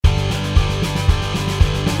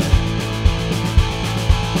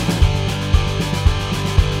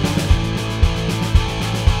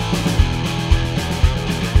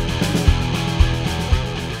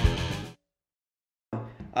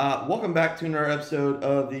Welcome back to another episode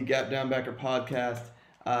of the Gap Down Backer podcast.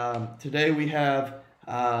 Today we have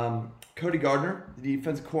Cody Gardner, the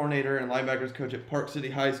defensive coordinator and linebackers coach at Park City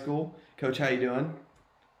High School. Coach, how you doing?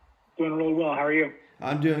 Doing really well. How are you?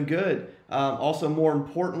 I'm doing good. Also, more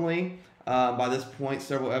importantly, by this point,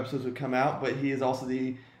 several episodes have come out, but he is also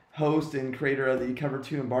the host and creator of the Cover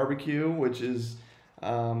 2 and Barbecue, which is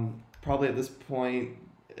probably at this point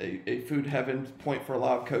a food heaven point for a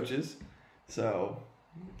lot of coaches. So,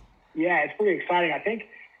 yeah, it's pretty exciting. I think,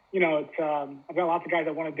 it's I've got lots of guys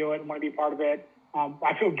that want to do it and want to be part of it.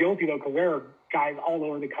 I feel guilty though because there are guys all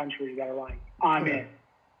over the country that are like, I'm in.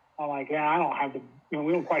 I'm like, yeah, I don't have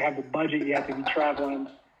we don't quite have the budget yet to be traveling.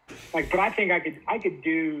 But I think I could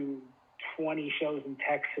do 20 shows in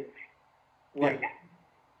Texas right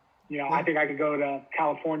now. I think I could go to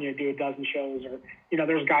California and do a dozen shows, or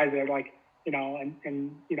there's guys that are like, and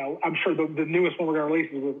I'm sure the newest one we're going to release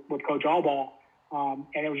is with Coach Allball.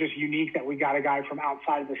 And it was just unique that we got a guy from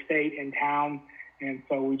outside of the state in town. And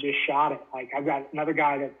so we just shot it. Like, I've got another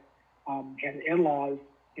guy that has in-laws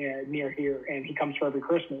near here, and he comes for every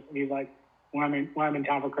Christmas. And he's like, when I'm in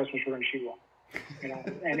town for Christmas, we're going to shoot one.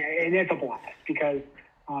 And it's a blast because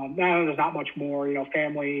there's not much more,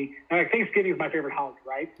 family. Like, Thanksgiving is my favorite holiday,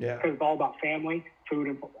 right? Yeah. Because it's all about family, food,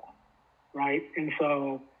 and football, right? And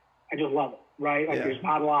so I just love it. Right? There's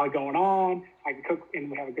not a lot going on. I can cook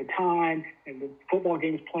and we have a good time, and the football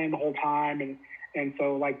game's playing the whole time. And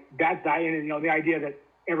so, that's that. And, the idea that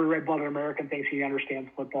every red-blooded American thinks he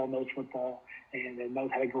understands football, knows football, and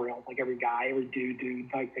knows how to grill. Like, every guy, every dude,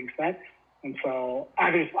 thinks that. And so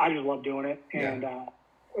I just love doing it. And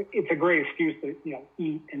it's a great excuse to,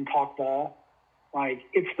 eat and talk ball. Like,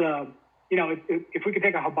 it's the, if we could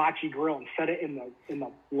take a hibachi grill and set it in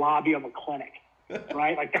the lobby of a clinic,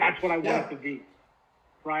 right? Like, that's what I want it to be,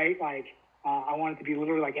 right? Like, I want it to be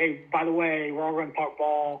literally like, hey, by the way, we're all going to talk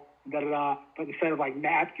ball, da-da-da. But instead of,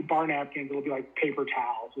 bar napkins, it'll be, paper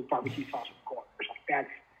towels with barbecue sauce in the corners.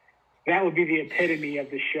 That would be the epitome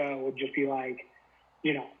of the show, would just be,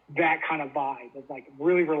 that kind of vibe of,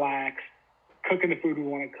 really relaxed, cooking the food we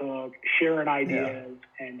want to cook, sharing ideas,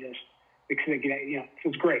 and just,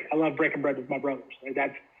 it's great. I love breaking bread with my brothers.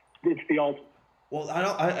 It's the ultimate. Well,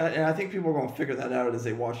 I think people are going to figure that out as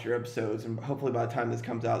they watch your episodes, and hopefully by the time this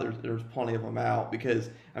comes out, there's plenty of them out, because,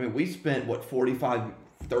 we spent, 45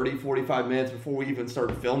 minutes before we even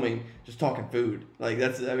started filming just talking food.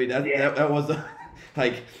 That was,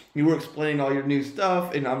 you were explaining all your new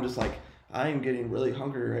stuff, and I'm just like, I am getting really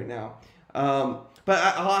hungry right now. But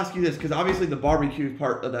I'll ask you this, because obviously the barbecue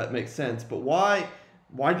part of that makes sense, but why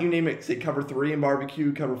do you name it, say, Cover 3 in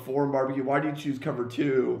barbecue, Cover 4 in barbecue? Why do you choose Cover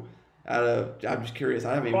 2? I'm just curious.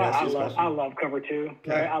 I haven't even asked you this question. I love Cover 2.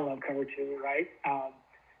 Okay. Right? I love Cover 2, right?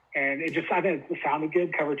 And I think it sounded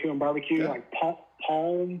good, Cover 2 and barbecue,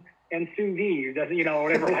 palm and sous vide. It doesn't,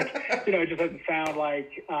 whatever. It just doesn't sound like,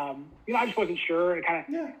 I just wasn't sure and kind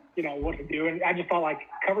of, what to do. And I just thought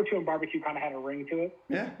Cover 2 and barbecue kind of had a ring to it.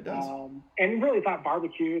 Yeah, it does. And really, it's not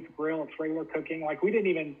barbecue. It's grill. It's regular cooking. We didn't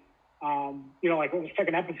even, on the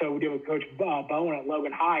second episode we did with Coach Bowen at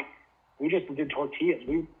Logan High. We just did tortillas.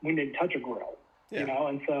 We didn't touch a grill,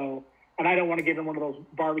 and so, and I don't want to get in one of those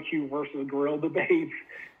barbecue versus grill debates.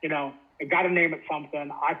 I got to name it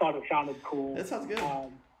something. I thought it sounded cool. That sounds good.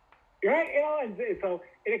 Right, and so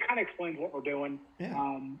it kind of explains what we're doing.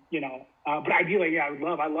 Yeah. But ideally, I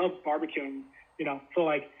love barbecuing. So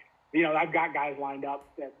I've got guys lined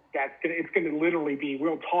up it's going to literally be,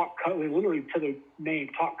 we'll talk literally to the name,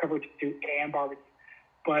 talk Cover 2 and barbecue,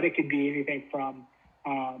 but it could be anything from.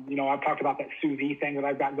 I've talked about that sous vide thing that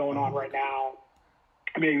I've got going on right now.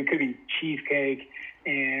 It could be cheesecake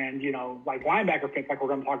and, linebacker fits like we're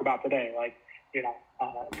going to talk about today.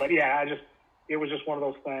 But yeah, it was just one of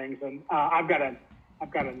those things. And I've got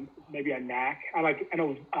maybe a knack. I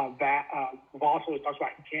know Voss always talks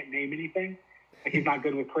about he can't name anything. He's not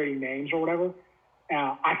good with creating names or whatever.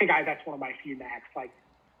 I think that's one of my few knacks,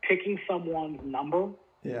 picking someone's number.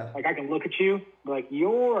 Yeah. I can look at you,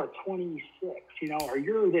 you're a 26, or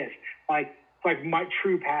you're this. It's my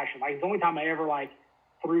true passion. The only time I ever,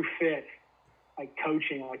 threw fits,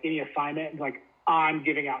 coaching or, any assignment, I'm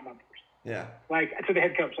giving out numbers. Yeah. To the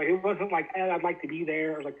head coach. It wasn't I'd like to be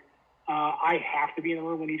there. It was I have to be in the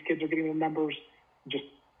room when these kids are getting the numbers. Just,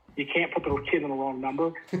 you can't put the kid in the wrong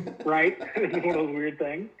number, right? It's one of those weird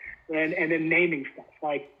things. And then naming stuff.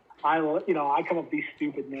 I come up with these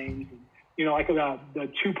stupid names and, the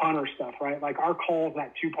two-punter stuff, right? Our calls,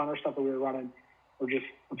 that two-punter stuff that we were running were just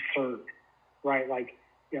absurd, right?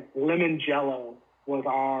 Lemon Jello was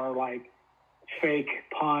our, fake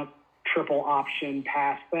punt, triple option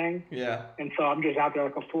pass thing. Yeah. And so I'm just out there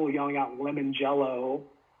like a fool yelling out Lemon Jello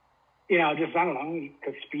just, I don't know,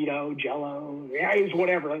 because Speedo, Jello, yeah, it was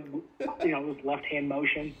whatever. It was left-hand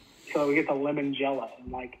motion. So we get the lemon Jello.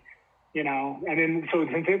 And and then, so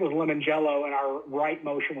since it was lemon Jello and our right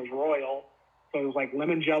motion was royal, so it was like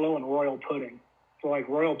lemon Jello and royal pudding. So like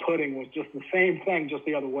royal pudding was just the same thing, just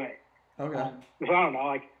the other way. Okay. So I don't know,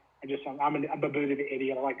 I'm a bit of an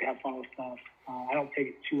idiot. I like to have fun with stuff. I don't take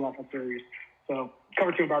it too awful serious. So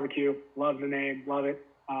Cover 2 Barbecue, love the name, love it.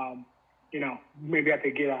 Maybe I have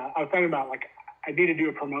to get I was thinking about, I need to do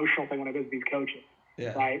a promotional thing when I visit these coaches.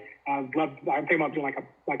 Yeah. Right? I'm thinking about doing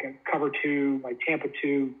like a Cover 2, like Tampa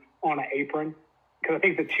 2 on an apron. Because I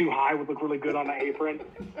think the 2 high would look really good on the apron.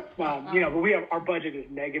 But our budget is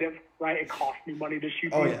negative, right? It costs me money to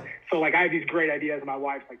shoot these. Yeah. So I have these great ideas, and my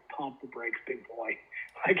wife's like, pump the brakes, big boy.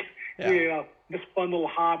 This fun little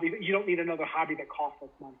hobby. You don't need another hobby that costs us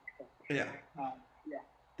money. So, yeah. Yeah.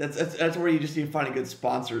 That's where you just need to find a good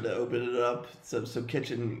sponsor to open it up. Some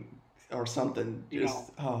kitchen or something.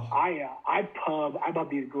 I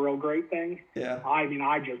bought these Grill Great things. Yeah.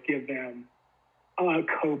 I just give them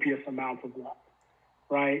copious amounts of love.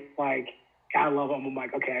 Right? I love them. I'm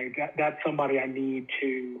like, okay, that's somebody I need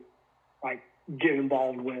to get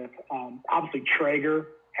involved with. Obviously Traeger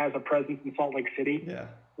has a presence in Salt Lake City. Yeah.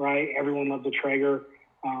 Right? Everyone loves a Traeger.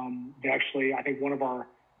 They actually, I think one of our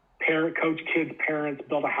coach kids' parents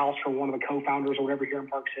built a house for one of the co-founders or whatever here in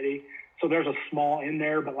Park City. So there's a small in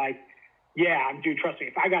there, but dude, trust me,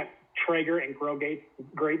 if I got Traeger and Grill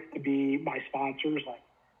Greats to be my sponsors,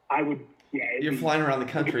 I would. Yeah, you're flying around the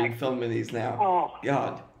country filming these now. Oh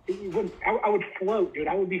God! I would float, dude.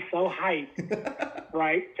 I would be so hyped,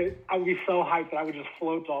 right? I would be so hyped that I would just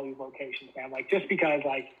float to all these locations, man. Just because,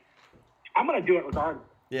 I'm gonna do it regardless.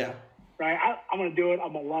 Yeah. Right. I'm gonna do it.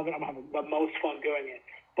 I'm gonna love it. I'm gonna have the most fun doing it.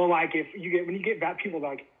 But when you get people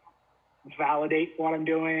that validate what I'm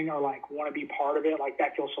doing or want to be part of it,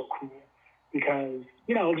 that feels so cool. Because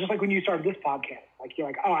just like when you started this podcast, you're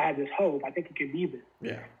like, oh, I had this hope. I think it could be this.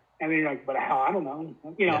 Yeah. And then you're like, but hell, I don't know,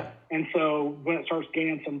 Yeah. And so when it starts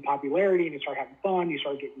gaining some popularity and you start having fun, you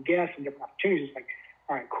start getting guests and different opportunities, it's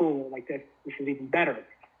all right, cool, this is even better,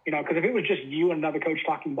 because if it was just you and another coach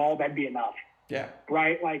talking ball, that'd be enough. Yeah.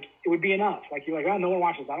 Right? It would be enough. You're like, oh, no one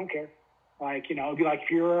watches, I don't care. It'd be like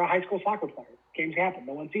if you're a high school soccer player, games happen,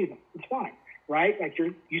 no one sees them, it's fine, right?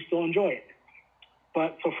 You still enjoy it.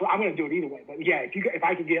 But I'm going to do it either way. But yeah, if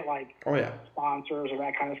I could get sponsors or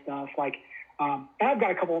that kind of stuff, and I've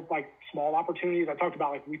got a couple of small opportunities.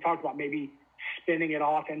 We talked about maybe spinning it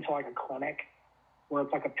off into a clinic where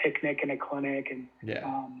it's a picnic and a clinic and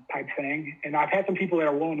type thing. And I've had some people that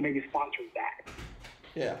are willing to maybe sponsor that.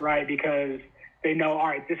 Yeah. Right. Because they know, all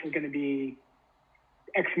right, this is going to be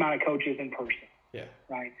X amount of coaches in person. Yeah.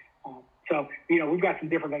 Right. So, we've got some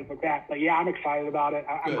different things like that, but yeah, I'm excited about it.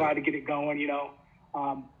 I'm glad to get it going.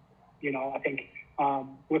 I think,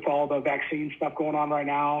 with all the vaccine stuff going on right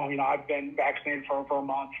now, I've been vaccinated for a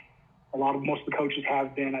month. Most of the coaches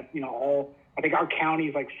have been. I think our county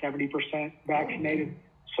is 70% vaccinated.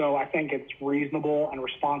 So I think it's reasonable and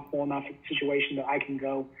responsible enough situation that I can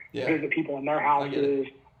go visit people in their houses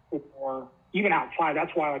or even outside.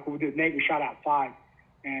 That's why, we did Nate, we shot outside.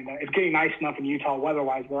 And it's getting nice enough in Utah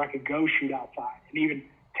weather-wise where I could go shoot outside and even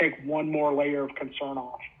take one more layer of concern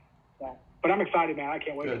off. So, but I'm excited, man. I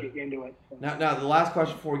can't wait to get into it. So. Now, the last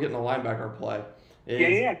question before we get into linebacker play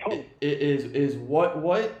is totally. Is what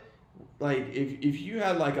if you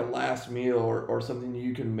had a last meal or something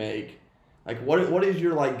you can make, what is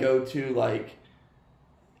your go-to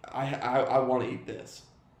I want to eat this?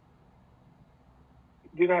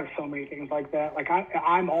 Dude, I have so many things like that.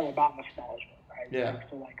 I'm all about nostalgia, right? Yeah.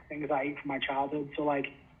 So things I ate from my childhood. So I've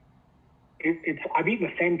eaten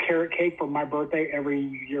the same carrot cake for my birthday every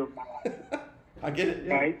year of my life. I get it.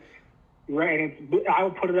 Yeah. Right. And I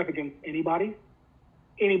will put it up against anybody,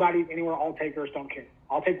 anywhere. All takers, don't care.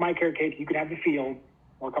 I'll take my carrot cake. You can have the field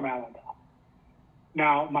or come out on top.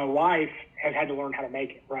 Now, my wife has had to learn how to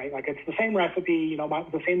make it, right? It's the same recipe,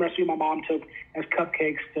 the same recipe my mom took as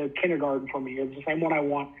cupcakes to kindergarten for me. It's the same one I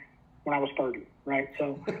want when I was 30, right?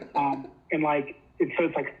 So, it's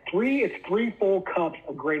 3 full cups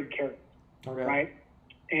of grated carrots, right?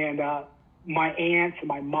 And my aunts and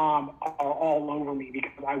my mom are all over me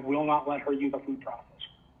because I will not let her use a food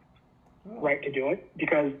processor, right, to do it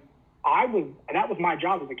because that was my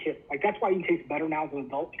job as a kid. That's why you taste better now as an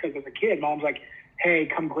adult because as a kid, mom's like, hey,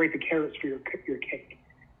 come grate the carrots for your cake.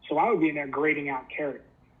 So I would be in there grating out carrots.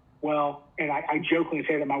 Well, and I jokingly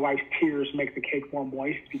say that my wife's tears make the cake more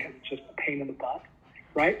moist because it's just a pain in the butt,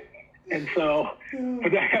 right? And so,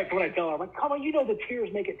 but that's what I tell her. I'm like, come on, the tears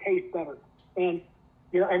make it taste better. And,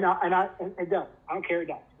 and it does. I don't care, it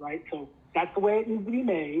does, right? So that's the way it needs to be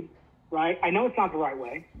made. right? I know it's not the right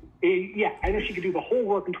way. I know she could do the whole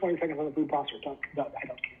work in 20 seconds on the food processor. I don't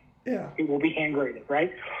care. Yeah. It will be hand graded,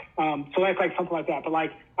 right? So that's like something like that. But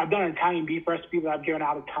like I've done an Italian beef recipe that I've given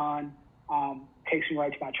out a ton. Takes me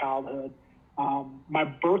right to my childhood. My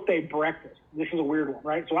birthday breakfast. This is a weird one,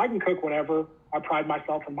 right? So I can cook whatever. I pride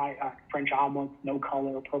myself in my French omelets, no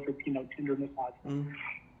color, perfect, tenderness.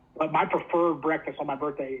 But my preferred breakfast on my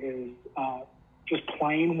birthday is just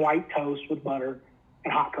plain white toast with butter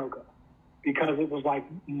and hot cocoa, because it was like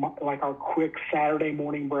our quick Saturday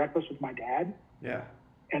morning breakfast with my dad. Yeah.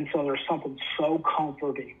 And so there's something so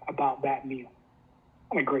comforting about that meal.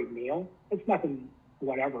 Not a great meal. It's nothing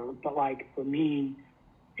whatever, but like for me,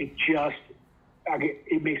 it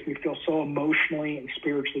makes me feel so emotionally and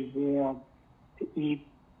spiritually warm to eat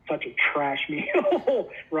such a trash meal,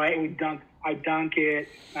 right? I dunk it.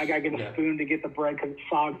 I got to get a spoon to get the bread because it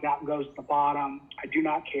fogs out and goes to the bottom. I do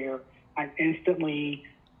not care. I'm instantly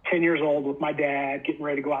 10 years old with my dad getting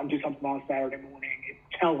ready to go out and do something on Saturday morning. It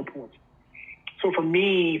teleports. So for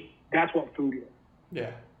me, that's what food is. Yeah.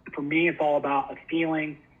 For me, it's all about a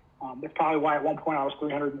feeling. That's probably why at one point I was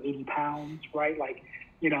 380 pounds, right? Like,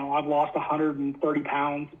 I've lost 130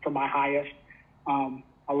 pounds from my highest.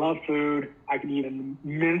 I love food. I can eat an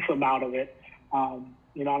immense amount of it.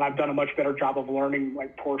 And I've done a much better job of learning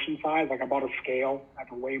like portion size. Like I bought a scale. I have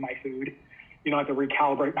to weigh my food. I have to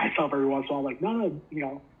recalibrate myself every once in a while. Like,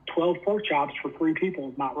 no, 12 pork chops for 3 people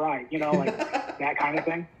is not right. Like that kind of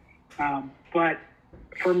thing. But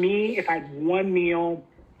for me, if I had one meal,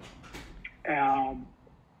 I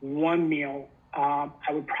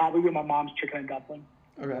would probably do my mom's chicken and dumpling.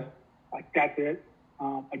 Okay. Like that's it.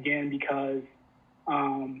 Again, because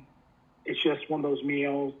it's just one of those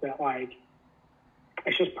meals that like,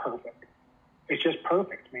 it's just perfect. It's just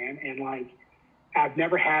perfect, man. And like, I've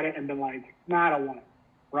never had it and been like, nah, I don't want it.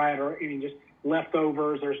 Right. Or just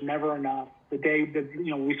leftovers. There's never enough. The day that,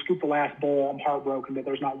 we scoop the last bowl, I'm heartbroken that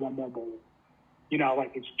there's not one more bowl.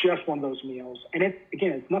 Like it's just one of those meals. And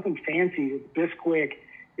it's nothing fancy. It's Bisquick.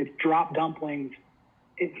 It's drop dumplings.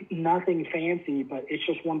 It's nothing fancy, but it's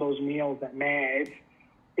just one of those meals that, man,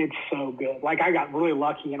 it's so good. Like I got really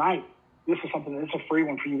lucky, and this is something that's a free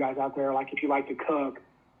one for you guys out there. Like if you like to cook,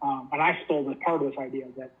 and I stole this part of this idea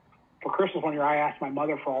that for Christmas one year, I asked my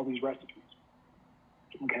mother for all these recipes.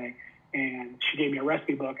 Okay. And she gave me a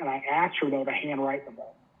recipe book, and I asked her though to handwrite them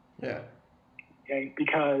all. Yeah. Okay.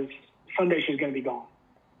 Because Sunday she's going to be gone,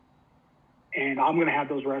 and I'm going to have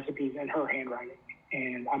those recipes in her handwriting,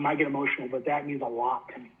 and I might get emotional, but that means a lot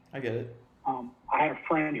to me. I get it. I had a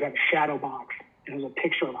friend who had a shadow box, and it was a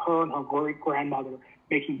picture of her and her great grandmother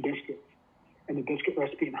making biscuits, and the biscuit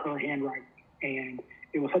recipe in her handwriting, and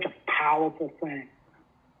it was such a powerful thing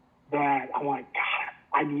that I'm like, God,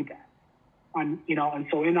 I need that. And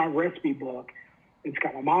so in our recipe book, it's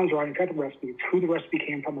got my mom's writing, it's got the recipe, it's who the recipe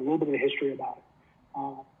came from, a little bit of the history about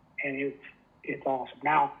it. And it's awesome.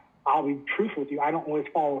 Now, I'll be truthful with you, I don't always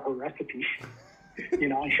follow her recipes.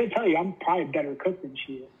 And she'll tell you I'm probably a better cook than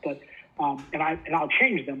she is. But and I'll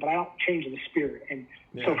change them, but I don't change the spirit. And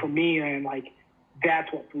so for me, and like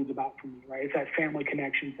that's what food's about for me, right? It's that family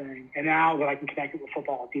connection thing. And now that I can connect it with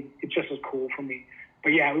football, it's just as cool for me. But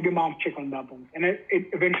yeah, we do mom's chicken and dumplings, and it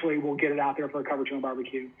eventually we'll get it out there for a Cover 2 and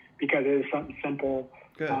barbecue because it is something simple.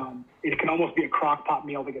 Good. It can almost be a crock pot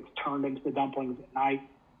meal that gets turned into the dumplings at night.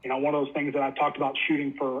 One of those things that I talked about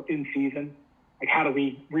shooting for in season. Like how do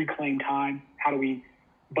we reclaim time? How do we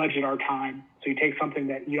budget our time? So you take something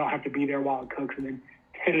that you don't have to be there while it cooks, and then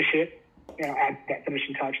finish it. Add that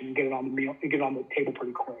finishing touch, and get it on the meal, and get it on the table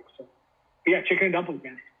pretty quick. So yeah, chicken and dumplings,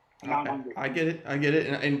 man. I'm hungry. I get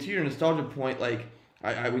it. And to your nostalgia point, like.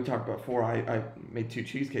 We talked about before. I made 2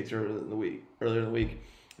 cheesecakes earlier in the week.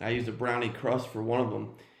 And I used a brownie crust for one of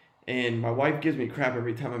them, and my wife gives me crap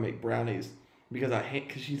every time I make brownies because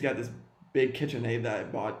she's got this big KitchenAid that I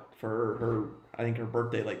bought for her I think her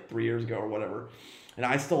birthday like 3 years ago or whatever, and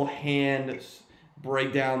I still hand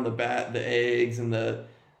break down the eggs and the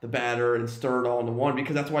batter and stir it all into one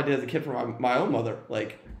because that's what I did as a kid for my own mother.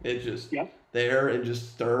 Like it's just there and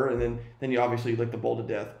just stir, and then you obviously lick the bowl to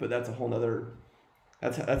death, but that's a whole nother.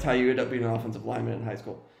 That's how you end up being an offensive lineman in high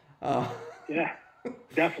school. Yeah,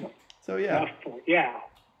 definitely. So yeah. Definitely, yeah.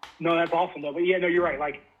 No, that's awesome though. But yeah, no, you're right.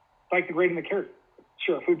 Like the grate and the carrot.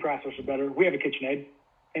 Sure, food processors are better. We have a KitchenAid.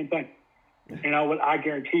 Same thing. What I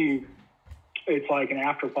guarantee you, it's like an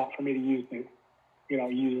afterthought for me to use the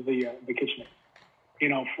KitchenAid.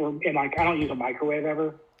 And like I don't use a microwave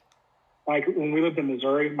ever. Like when we lived in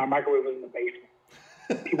Missouri, my microwave was in the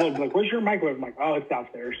basement. People would be like, "Where's your microwave?" I'm like, "Oh, it's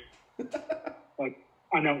downstairs." Like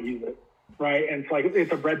I don't use it, right? And it's like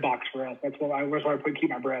it's a bread box for us. That's where I keep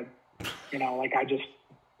my bread. Like I just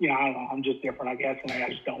I don't know, I'm just different, I guess, and I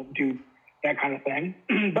just don't do that kind of thing.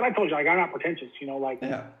 But I told you, like, I'm not pretentious, like,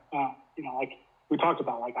 like we talked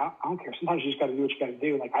about, like, I don't care. Sometimes you just got to do what you got to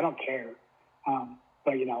do. Like, I don't care.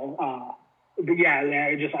 But I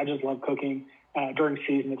just love cooking. During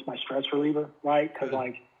season, it's my stress reliever, right? Because,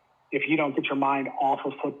 like, if you don't get your mind off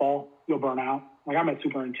of football, you'll burn out. Like, I'm a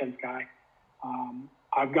super intense guy. As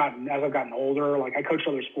I've gotten older, like, I coached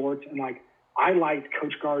other sports, and, like, I liked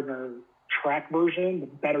Coach Gardner's track version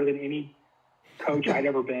better than any coach I'd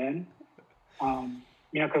ever been.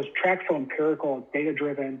 Because track's so empirical, it's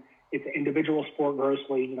data-driven, it's an individual sport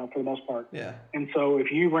grossly, for the most part. Yeah. And so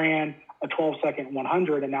if you ran a 12-second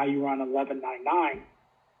 100 and now you run 11.99,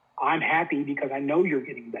 I'm happy because I know you're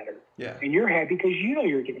getting better. Yeah. And you're happy because you know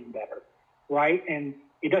you're getting better, right? And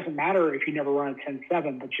it doesn't matter if you never run a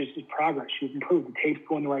 10.7, but just it's progress. You've improved. The tape's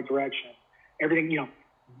going the right direction. Everything,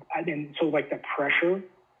 and so, like, the pressure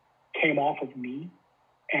came off of me.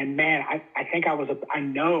 And, man, I know I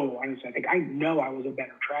was a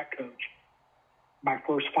better track coach my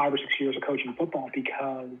first 5 or 6 years of coaching football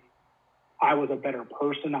because I was a better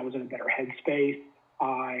person. I was in a better headspace.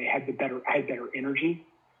 I had better energy.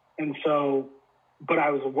 And so, but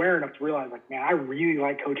I was aware enough to realize, like, man, I really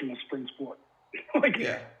like coaching a spring sport.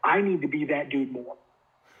 I need to be that dude more,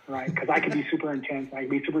 right? Because I can be super intense. I can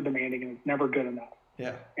be super demanding, and it's never good enough.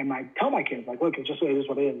 Yeah. And I tell my kids, like, look, it is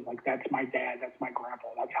what it is. Like, that's my dad. That's my grandpa.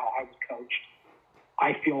 That's how I was coached.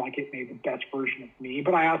 I feel like it made the best version of me.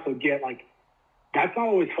 But I also get, like, that's not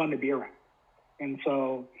always fun to be around. And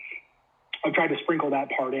so I've tried to sprinkle that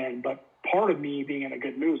part in. But part of me being in a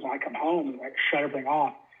good mood is when I come home and, like, shut everything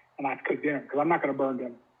off and I have to cook dinner because I'm not going to burn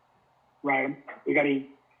dinner, right? We got to eat.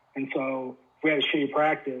 And so if we had a shitty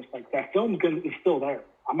practice, like, that film's is still there.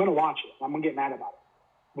 I'm going to watch it. I'm going to get mad about it.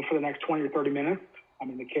 But for the next 20 or 30 minutes, I'm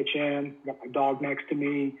in the kitchen, got my dog next to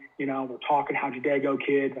me, we're talking, how'd your day go,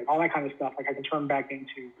 kids, like all that kind of stuff. Like, I can turn back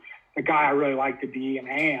into the guy I really like to be and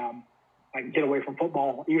am. I can get away from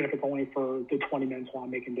football, even if it's only for the 20 minutes while I'm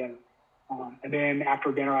making dinner. And then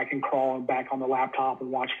after dinner, I can crawl back on the laptop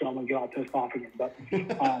and watch film and get all pissed off again. But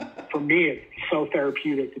for me, it's so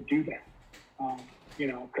therapeutic to do that,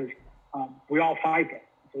 because we all fight it.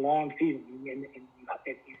 It's a long season, and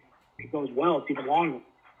it goes well. It's even longer.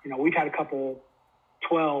 We've had a couple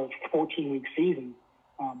 12, 14-week seasons.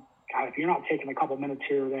 God, if you're not taking a couple minutes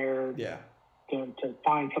here or there to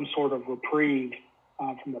find some sort of reprieve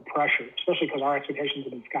from the pressure, especially because our expectations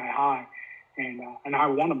have been sky high, and I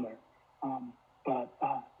want them there.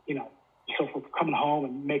 So for coming home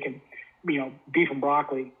and making, beef and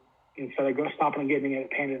broccoli instead of stopping and getting it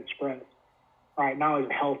at Panda Express, right? Not only is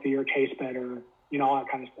it healthier, tastes better, all that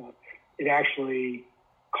kind of stuff. It actually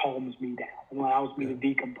calms me down and allows me to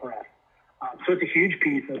decompress. So it's a huge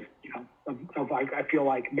piece of I feel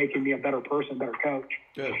like making me a better person, better coach.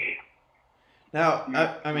 Good. Now,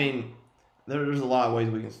 I mean, there's a lot of ways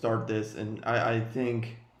we can start this, and I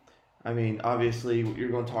think, I mean, obviously we're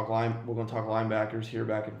going to talk linebackers here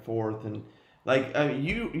back and forth, and like, I mean,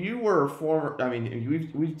 you were a former. I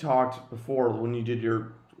mean, we've talked before when you did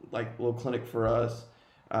your, like, little clinic for us.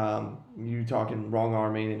 You talking wrong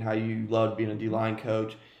arming and how you loved being a D-line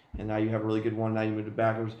coach. And now you have a really good one. Now you moved to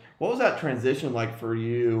backers. What was that transition like for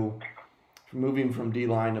you, moving from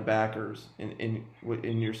D-line to backers in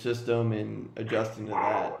your system and adjusting to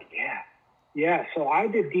that? Yeah. So I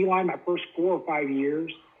did D-line my first 4 or 5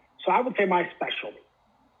 years. So I would say my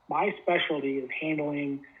specialty is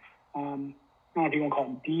handling, I don't know if you want to call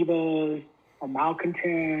them divas or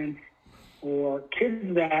malcontents or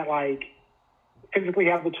kids that, like, physically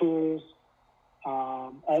have the tools,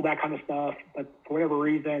 all that kind of stuff, but for whatever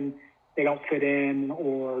reason they don't fit in,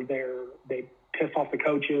 or they piss off the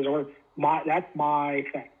coaches, or that's my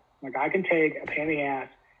thing. Like, I can take a pain in the ass,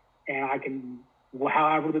 and I can,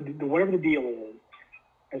 whatever the deal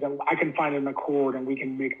is I can find an accord, and we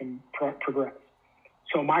can make them progress.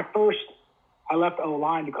 So I left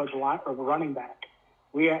O-line to coach a running back.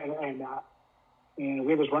 We had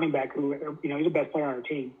this running back who, he's the best player on our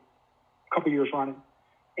team, a couple years running.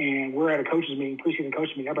 And we're at a coaches meeting, preseason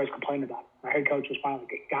coaches meeting. Everybody's complaining about it. Our head coach was finally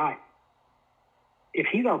like, guy, if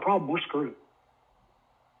he's our problem, we're screwed.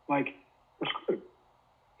 Like, we're screwed.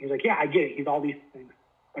 He's like, yeah, I get it. He's all these things.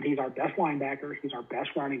 But he's our best linebacker. He's our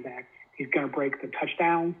best running back. He's going to break the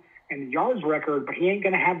touchdowns and the yards record, but he ain't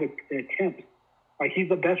going to have the attempts. Like, he's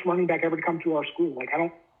the best running back ever to come to our school. Like,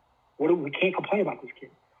 we can't complain about this kid.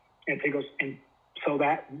 And so he goes, and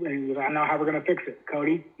I know how we're going to fix it.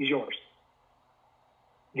 Cody, he's yours.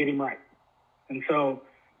 Get him right. And so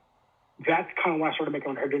that's kind of when I started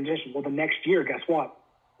making her transition. Well, the next year, guess what?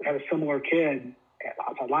 We had a similar kid at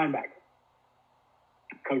outside linebacker.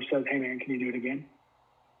 Coach says, hey, man, can you do it again?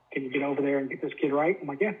 can you get over there and get this kid right? I'm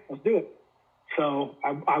like, yeah, let's do it. So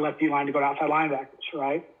I left D-line to go to outside linebackers,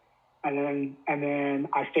 right? And then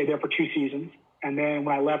I stayed there for 2 seasons. And then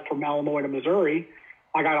when I left from Illinois to Missouri,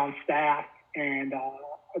 I got on staff, and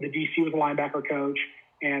the DC was a linebacker coach,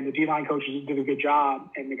 and the D-line coaches did a good job.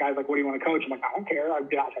 And the guy's like, what do you want to coach? I'm like, I don't care. I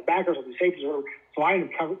did outside backers, I'll do safeties. So I ended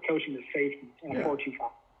up coaching the safeties in a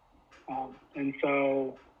 4-2-5. And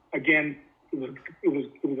so, again, it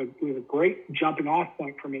was a great jumping off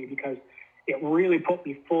point for me because it really put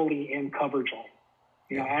me fully in coverage line.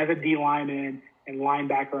 You know, as a D lineman and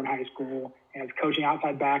linebacker in high school, and as coaching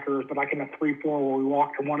outside backers, but like in a 3-4 where we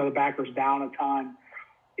walked from one of the backers down a ton,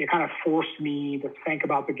 it kind of forced me to think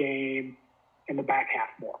about the game in the back half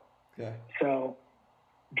more. Okay. So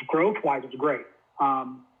growth-wise, it's great.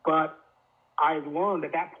 But I learned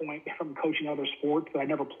at that point from coaching other sports that I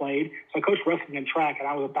never played. So I coached wrestling and track, and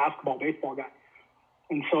I was a basketball, baseball guy.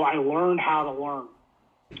 And so I learned how to learn,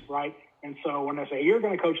 right? And so when I say, you're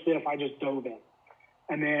going to coach this, I just dove in.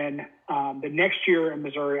 And then the next year in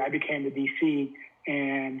Missouri, I became the DC,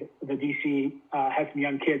 and the DC had some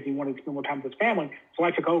young kids. He wanted to spend more time with his family. So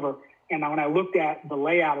I took over. And when I looked at the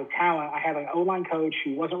layout of talent, I had an O-line coach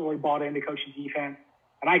who wasn't really bought into coaching defense.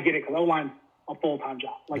 And I get it because O-line's a full-time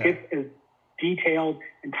job. Like, it's as detailed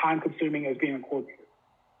and time-consuming as being a coordinator.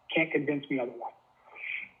 Can't convince me otherwise.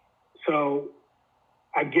 So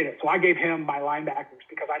I get it. So I gave him my linebackers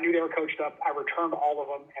because I knew they were coached up. I returned all of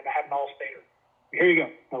them, and I had an all-stater. Here you go.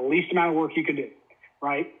 The least amount of work you can do,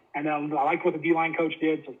 right? And then I liked what the D-line coach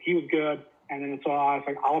did, so he was good. And then so I was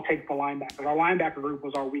like, I'll take the linebacker. Our linebacker group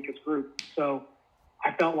was our weakest group. So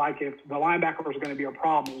I felt like if the linebacker was going to be a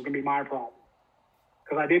problem, it was going to be my problem.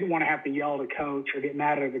 Because I didn't want to have to yell at the coach or get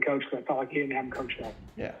mad at the coach because I felt like he didn't have him coached up.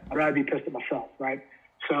 Yeah. I'd rather be pissed at myself, right?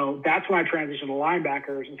 So that's when I transitioned to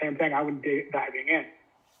linebackers. And same thing, I would diving in.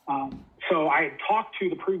 So I had talked to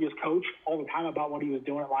the previous coach all the time about what he was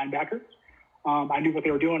doing at linebackers. I knew what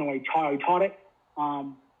they were doing and when he taught it.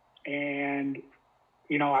 And,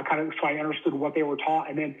 you know, so I understood what they were taught.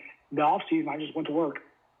 And then the off season, I just went to work.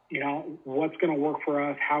 You know, what's going to work for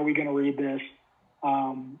us? How are we going to read this?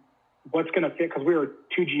 What's going to fit? Because we were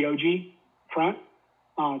 2 GOG front,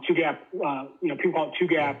 2 gap, you know, people call it 2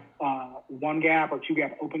 gap, 1 gap or 2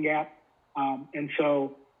 gap open gap. And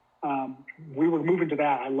so we were moving to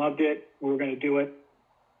that. I loved it. We were going to do it.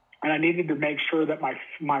 And I needed to make sure that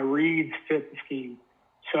my reads fit the scheme.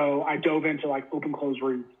 So I dove into like open close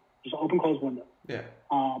reads, just open close window. Yeah.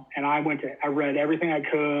 And I read everything I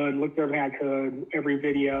could, looked at everything I could, every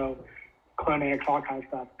video, clinics, all kinds of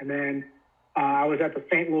stuff. And then I was at the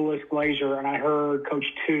St. Louis Glacier, and I heard Coach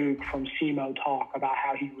Tuke from SEMO talk about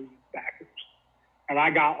how he reads backers. And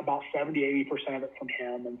I got about 70-80% of it from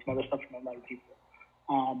him and some other stuff from other people.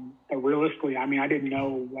 But realistically, I mean, I didn't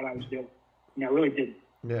know what I was doing. I mean, I really didn't.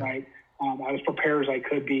 Yeah. Right. I was prepared as I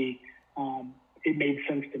could be. It made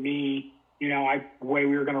sense to me, you know, the way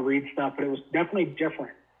we were going to read stuff, but it was definitely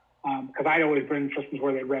different because I'd always been in systems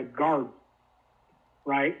where they read guards,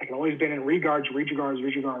 right? I'd always been in read guards, read your guards,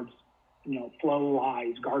 you know, flow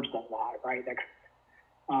lies, guards don't lie, right?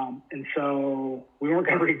 And so we weren't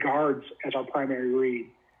going to read guards as our primary read.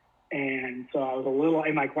 And so I was a little,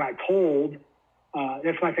 and like when I told,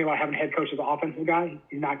 that's my thing about having a head coach as an offensive guy.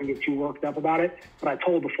 He's not going to get too worked up about it. But I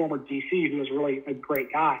told the former DC, who was really a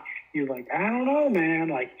great guy, he was like, I don't know, man.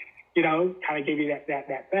 Like, you know, kind of gave you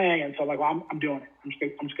that thing. And so like, well, I'm doing it.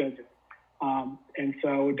 I'm just going to do it. And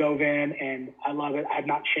so dove in, and I love it. I have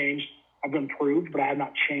not changed. I've improved, but I have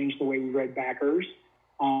not changed the way we read backers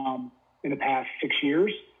in the past 6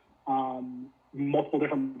 years. Multiple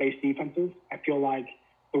different base defenses. I feel like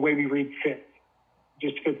the way we read fits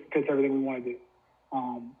everything we want to do.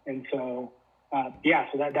 And so,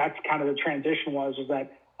 so that's kind of the transition was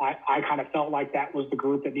that I kind of felt like that was the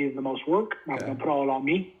group that needed the most work. I'm not going to put all it on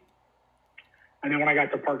me. And then when I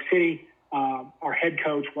got to Park City, our head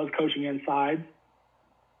coach was coaching inside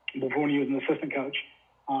before he was an assistant coach.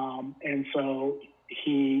 And so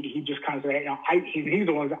he just kind of said, you know, he's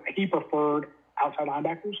the one that he preferred outside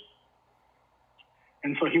linebackers.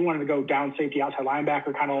 And so he wanted to go down safety, outside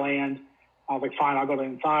linebacker kind of land. I was like, fine, I'll go to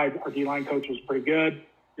inside. Our D-line coach was pretty good,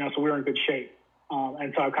 you know, so we were in good shape.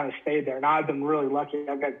 And so I kind of stayed there. Now I've been really lucky.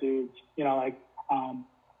 I've got dudes, you know, like,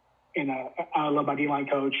 I love my D-line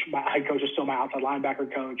coach. My head coach is still my outside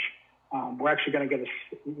linebacker coach. We're actually going to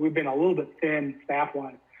we've been a little bit thin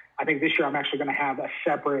staff-wise. I think this year I'm actually going to have a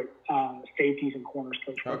separate safeties and corners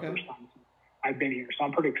coach for the first time since I've been here. So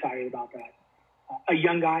I'm pretty excited about that. A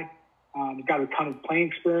young guy. He's got a ton of playing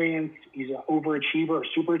experience. He's an overachiever or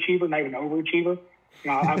super achiever, not even an overachiever.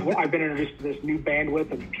 You know, I've been introduced to this new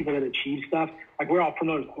bandwidth of people that achieve stuff. Like, we're all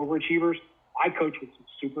familiar with overachievers. I coach with some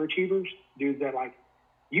super achievers, dudes that like,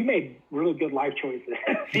 you made really good life choices.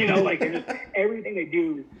 Like just everything they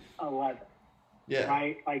do is 11. Yeah.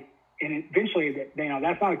 Right. Like, and eventually,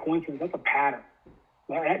 that's not a coincidence. That's a pattern.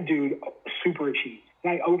 That dude super achieves.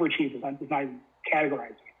 Not overachieved. It's not even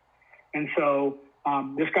categorized. And so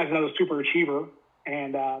this guy's another super achiever,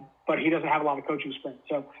 and but he doesn't have a lot of coaching experience.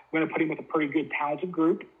 So I'm going to put him with a pretty good talented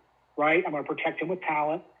group, right? I'm going to protect him with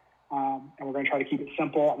talent, and we're going to try to keep it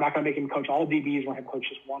simple. I'm not going to make him coach all DBs. We're going to have him coach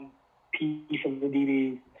just one piece of the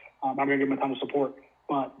DBs. I'm going to give him a ton of support.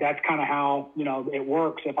 But that's kind of how, it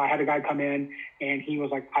works. If I had a guy come in and he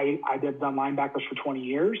was like, I've done linebackers for 20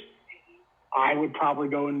 years, I would probably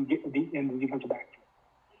go and get in the defensive backfield.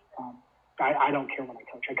 I don't care when I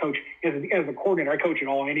coach. I coach as a coordinator. I coach it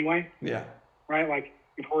all anyway. Yeah. Right. Like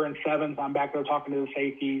if we're in sevens, I'm back there talking to the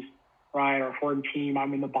safeties. Right. Or if we're in team,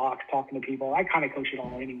 I'm in the box talking to people. I kind of coach it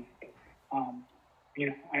all anyway.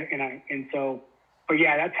 But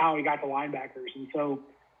yeah, that's how we got the linebackers. And so,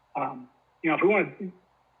 if we want to,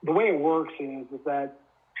 the way it works is that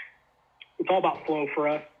it's all about flow for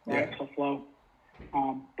us. Right. Yeah. So flow.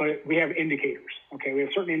 But we have indicators. Okay. We have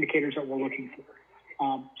certain indicators that we're looking for.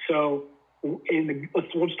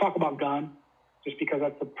 We'll just talk about gun, just because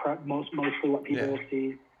that's mostly what people will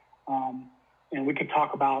see. And we can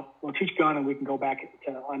talk about, we'll teach gun and we can go back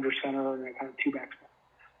to under center and kind of two back stuff.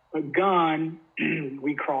 But gun,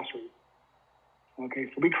 we cross read. Okay.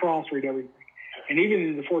 So we cross read everything. And even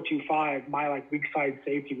in the 4-2-5, my weak side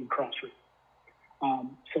safety would cross read.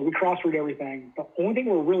 So we cross read everything. The only thing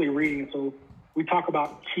we're really reading, so we talk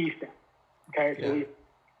about key steps. Okay.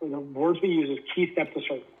 So the words we use is key steps to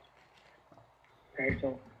service. Okay,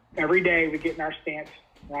 so every day we get in our stance,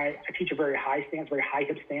 right? I teach a very high stance, very high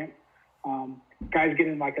hip stance. Guys get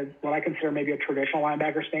in what I consider maybe a traditional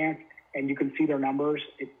linebacker stance, and you can see their numbers.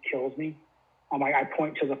 It kills me. I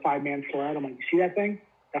point to the 5-man sled. I'm like, you see that thing?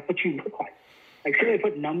 That's what you look like. See, they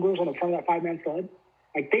put numbers on the front of that 5-man sled.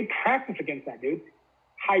 They practice against that, dude.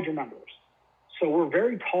 Hide your numbers. So we're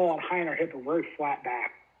very tall and high in our hip, but very flat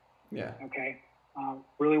back. Yeah. Okay.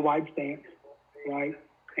 Really wide stance, right?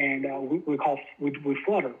 And we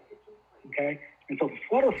flutter, okay? And so the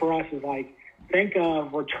flutter for us is think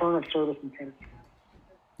of return of service in tennis.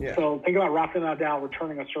 Yeah. So think about Rafael Nadal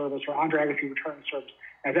returning a service or Andre Agassi returning a service.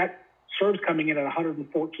 As that serve's coming in at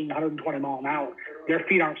 114, 120 mile an hour, their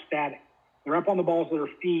feet aren't static. They're up on the balls of their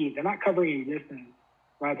feet. They're not covering any distance,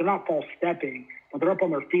 right? They're not false stepping, but they're up on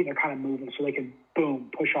their feet and they're kind of moving so they can, boom,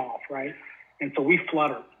 push off, right? And so we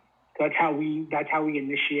flutter. So that's how we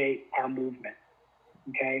initiate our movement.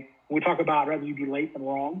 Okay. We talk about rather you be late than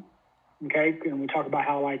wrong. Okay. And we talk about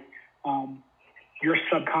how your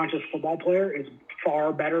subconscious football player is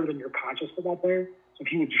far better than your conscious football player. So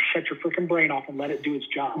if you would just shut your freaking brain off and let it do its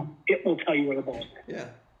job, it will tell you where the ball's at. Yeah.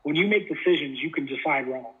 When you make decisions, you can decide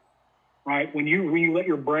wrong. Right. When you let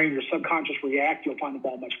your brain, your subconscious react, you'll find the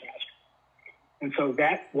ball much faster. And so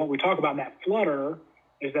what we talk about in that flutter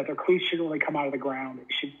is that their cleats shouldn't really come out of the ground.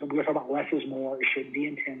 We talk about less is more. It shouldn't be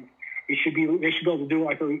intense. They should be able to do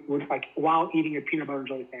it while eating a peanut butter and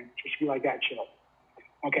jelly sandwich. It should be like that chill.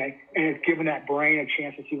 Okay? And it's giving that brain a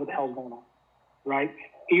chance to see what the hell's going on. Right?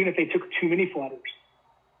 Even if they took too many flutters,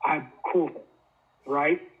 I'm cool with it.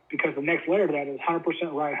 Right? Because the next layer to that is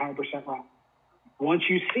 100% right, 100% wrong. Once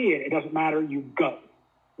you see it, it doesn't matter, you go.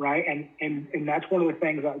 Right? And that's one of the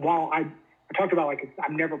things that while I talked about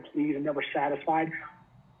I'm never pleased, I'm never satisfied,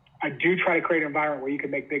 I do try to create an environment where you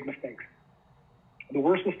can make big mistakes. The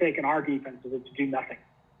worst mistake in our defense is to do nothing.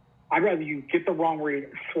 I'd rather you get the wrong read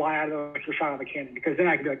and fly out of the shot of a cannon, because then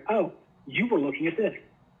I can be like, oh, you were looking at this,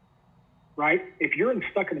 right? If you're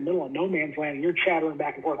stuck in the middle of no man's land and you're chattering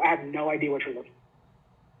back and forth, I have no idea what you're looking at.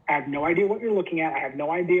 I have no idea what you're looking at. I have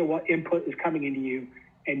no idea what input is coming into you,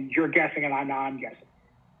 and you're guessing and I'm guessing.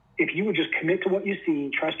 If you would just commit to what you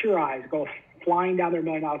see, trust your eyes, go flying down there a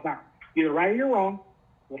million miles an hour, either right or you're wrong,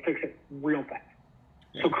 we'll fix it real fast.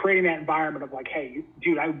 Yeah. So creating that environment of hey,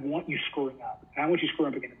 dude, I want you screwing up. And I want you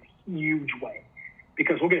screwing up again in a huge way,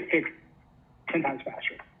 because we'll get it fixed 10 times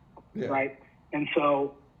faster. Yeah. Right? And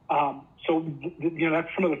so, that's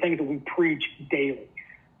some of the things that we preach daily.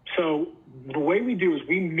 So the way we do is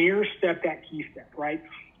we mirror step that key step, right?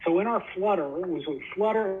 So in our flutter, we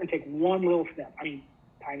flutter and take one little step.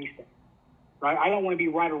 Tiny step, right? I don't want to be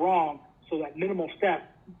right or wrong, so that minimal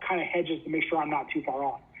step kind of hedges to make sure I'm not too far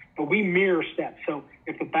off. But we mirror steps. So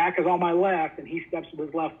if the back is on my left and he steps with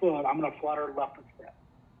his left foot, I'm going to flutter left foot step.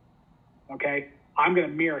 Okay? I'm going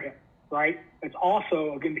to mirror him, right? It's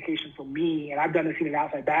also a good indication for me, and I've done this in an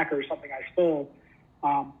outside backer, something I stole,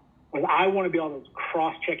 was I want to be able to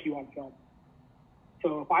cross-check you on film.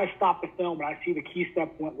 So if I stop the film and I see the key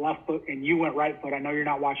step went left foot and you went right foot, I know you're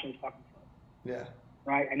not watching this fucking film. Yeah.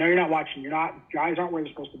 Right? I know you're not watching. Your eyes aren't where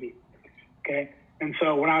they're supposed to be. Okay? And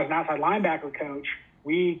so when I was an outside linebacker coach,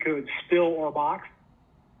 we could spill or box,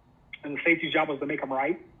 and the safety's job was to make them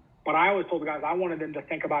right. But I always told the guys I wanted them to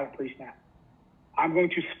think about it pre-snap. I'm going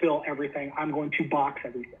to spill everything. I'm going to box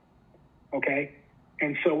everything. Okay?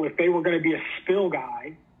 And so if they were going to be a spill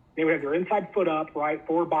guy, they would have their inside foot up, right,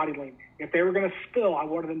 forward body lean. If they were going to spill, I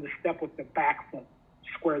wanted them to step with the back foot,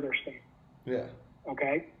 square their stance. Yeah.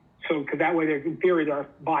 Okay? So, because that way, in theory, their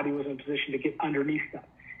body was in a position to get underneath stuff.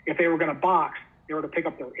 If they were going to box, they were to pick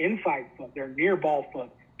up their inside foot, their near ball foot,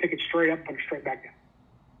 pick it straight up, put it straight back down,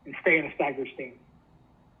 and stay in a staggered stance,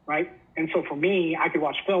 right? And so for me, I could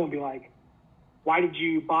watch film and be like, why did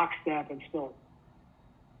you box step and spill it?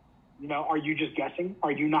 You know, are you just guessing?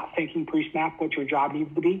 Are you not thinking pre-snap what your job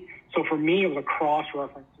needs to be? So for me, it was a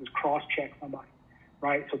cross-reference. It was cross-check somebody,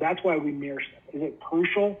 right? So that's why we mirror step. Is it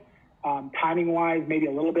crucial? Timing-wise, maybe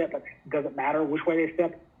a little bit, but does it matter which way they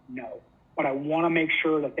step? No. But I want to make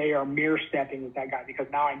sure that they are mirror stepping with that guy because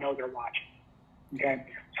now I know they're watching, okay?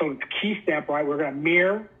 So it's key step, right? We're going to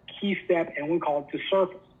mirror, key step, and we call it to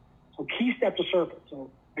surface. So key step to surface. So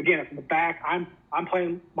again, if in the back, I'm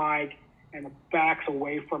playing Mike, and the back's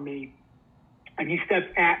away from me, and he steps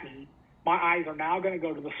at me, my eyes are now going to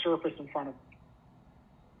go to the surface in front of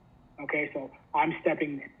me. Okay, so I'm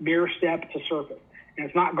stepping mirror step to surface. And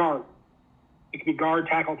it's not guard. It could be guard,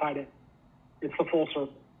 tackle, tight end. It's the full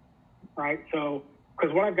surface, right? So,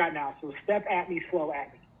 because what I've got now, so step at me, flow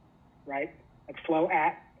at me, right? That's flow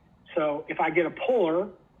at. So if I get a puller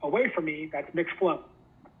away from me, that's mixed flow,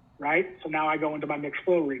 right? So now I go into my mixed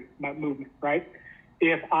flow read, my movement, right?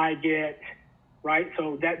 If I get, right,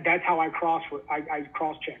 so that's how I cross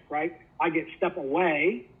check, right? I get step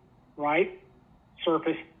away, right?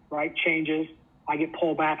 Surface, right, changes. I get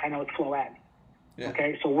pulled back. I know it's flow at me. Yeah.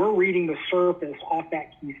 Okay, so we're reading the surface off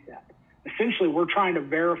that key step. Essentially, we're trying to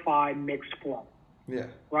verify mixed flow. Yeah.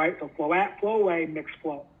 Right? So flow at, flow away, mixed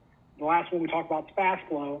flow. The last one we talked about is fast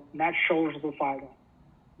flow, and that's shoulders to the sideline.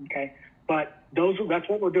 Okay? But that's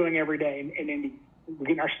what we're doing every day in Indy. We're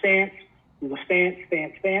getting our stance. We go stance,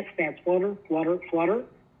 flutter, flutter,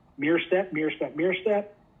 mirror step, mirror step, mirror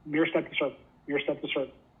step, mirror step to surface, mirror step to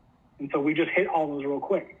surface. And so we just hit all those real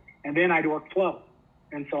quick. And then I'd work flow.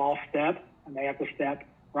 And so I'll step, and they have to step,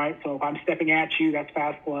 right? So if I'm stepping at you, that's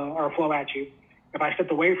fast flow, or flow at you. If I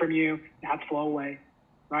stepped away from you, that's flow away,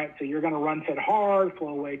 right? So you're going to run set hard, flow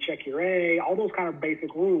away, check your A, all those kind of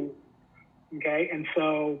basic rules, okay? And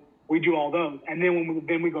so we do all those. And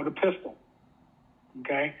then we go to pistol,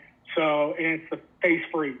 okay? So, and it's the face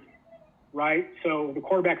freeze, right? So the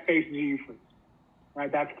quarterback faces you freeze,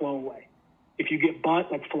 right? That's flow away. If you get bunt,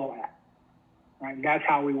 that's flow at, right? And that's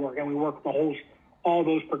how we work. And we work all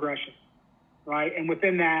those progressions, right? And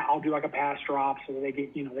within that, I'll do like a pass drop so that they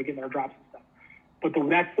get their drops and stuff. But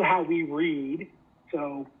that's how we read.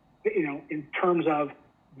 So, in terms of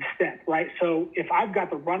the step, right? So if I've got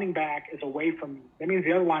the running back is away from me, that means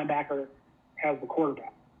the other linebacker has the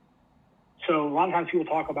quarterback. So a lot of times people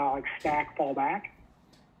talk about like stack, fall back,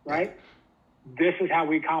 right? This is how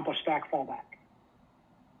we accomplish stack, fall back.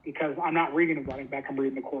 Because I'm not reading the running back, I'm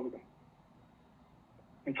reading the quarterback.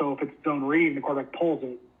 And so if it's zone read and the quarterback pulls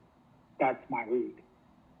it, that's my read.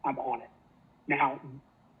 I'm on it. Now,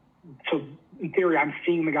 so in theory, I'm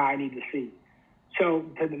seeing the guy I need to see. So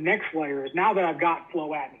to the next layer is now that I've got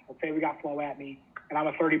flow at me, let's say we got flow at me, and I'm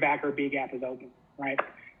a 30 backer, B gap is open, right?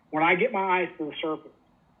 When I get my eyes to the surface,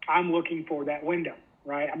 I'm looking for that window,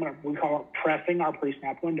 right? We call it pressing our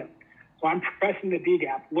pre-snap window. So I'm pressing the D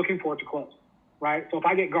gap, looking for it to close, right? So if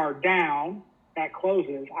I get guard down, that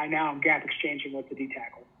closes, I now am gap exchanging with the D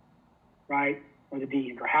tackle, right? Or the D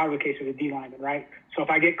end, or however the case with the D lineman, right? So if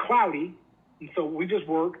I get cloudy, and so we just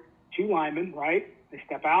work two linemen, right? They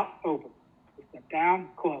step out, open. They step down,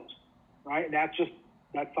 close, right? That's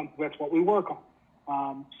what we work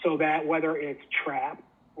on. So that whether it's trap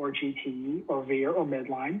or GT or veer or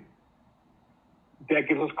midline, that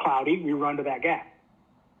gives us cloudy, we run to that gap,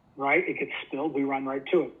 right? It gets spilled, we run right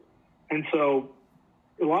to it. And so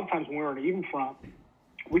a lot of times when we're in an even front,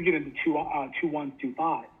 we get into 2-1,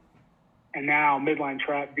 2-5. And now midline,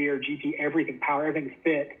 trap, veer, GT, everything, power, everything's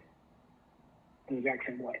fit the exact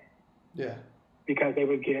same way. Yeah. Because they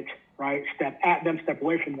would get, right, step at them, step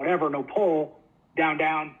away from whatever, no pull,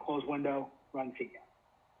 down, close window, run C gap,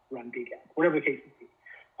 run B gap, whatever the case may be.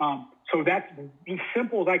 So that's as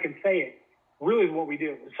simple as I can say it, really is what we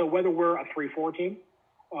do. So whether we're a 3-4 team,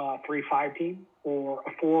 a 3-5 team, or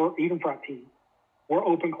a 4 even front team, we're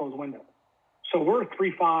open, close window. So we're a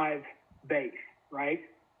 3-5 base, right?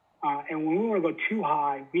 And when we want to go too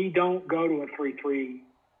high, we don't go to a 3-3,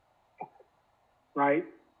 right?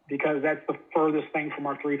 Because that's the furthest thing from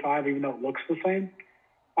our 3-5, even though it looks the same.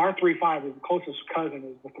 Our 3-5 is the closest cousin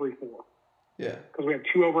is the 3-4. Yeah. Because we have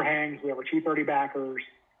 2 overhangs, we have our 230 backers,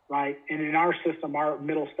 right? And in our system, our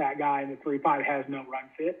middle stat guy in the 3-5 has no run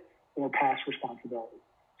fit or pass responsibility.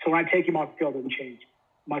 So when I take him off the field, it doesn't change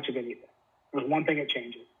much of anything. There's one thing that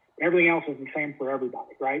changes. Everything else is the same for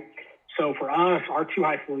everybody, right? So for us, our too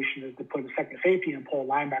high solution is to put a second safety and pull a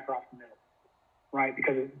linebacker off the middle, right?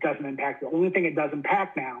 Because it doesn't impact. The only thing it does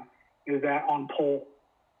impact now is that on pull.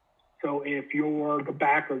 So if you're the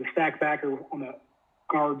backer, the stack backer on the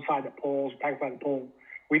guard side that pulls, back side that pulls,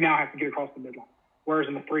 we now have to get across the midline. Whereas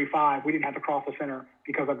in the 3-5, we didn't have to cross the center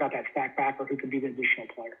because I've got that stack backer who can be the additional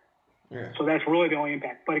player. Yeah. So that's really the only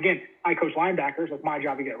impact. But again, I coach linebackers. It's my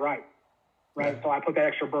job to get it right. Right. Yeah. So I put that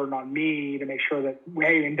extra burden on me to make sure that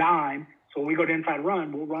hey, in dime. So when we go to inside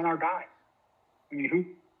run, we'll run our dime. I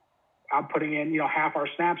mean, I'm putting in, half our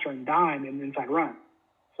snaps are in dime and inside run.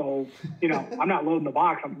 So, I'm not loading the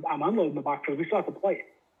box. I'm unloading the box because we still have to play it.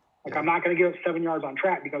 Like, I'm not going to give up 7 yards on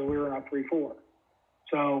track because we were in a 3-4.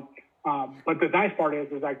 So, but the nice part is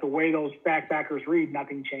like the way those stack backers read,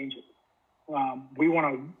 nothing changes. We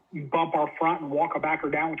want to bump our front and walk a backer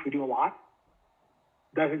down, which we do a lot.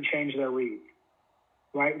 Doesn't change their read,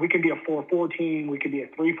 right? We can be a 4-4 team. We can be a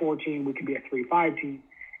 3-4 team. We can be a 3-5 team.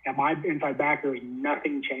 And my inside backers,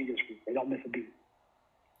 nothing changes for them. They don't miss a beat.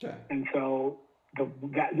 Okay. And so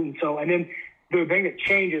and then the thing that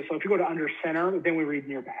changes. So if you go to under center, then we read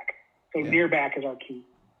near back. So near back is our key.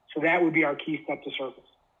 So that would be our key step to surface.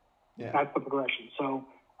 Yeah. That's the progression. So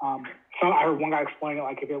I heard one guy explain it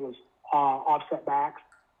like if it was offset backs,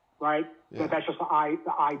 right? Yeah. But that's just the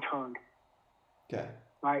eye turned. Okay.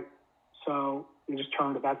 Right. So you just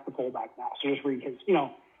turned it. That's the fullback now. So just read his,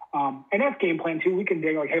 and that's game plan too. We can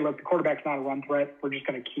dig like, hey, look, the quarterback's not a run threat. We're just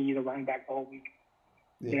going to key the running back the whole week.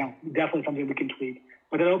 Yeah. Definitely something we can tweak.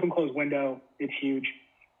 But an open close window, it's huge.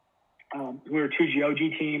 We were a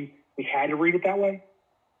 2GOG team. We had to read it that way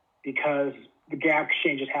because the gap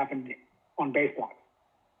exchanges happened on base blocks.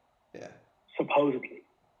 Yeah. Supposedly.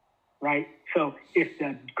 Right. So if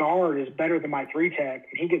the guard is better than my 3-tech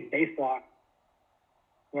and he gets base block,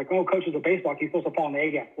 like, oh, coach is a base block, he's supposed to fall in the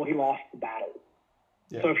A gap. Well, he lost the battle.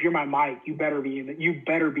 Yeah. So if you're my Mike, you better be in the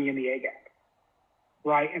A gap,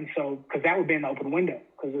 right? And so because that would be an open window,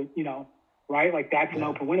 because right, like that's an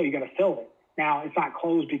open window, you got to fill it. Now it's not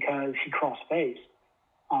closed because he crossed face,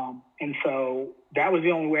 and so that was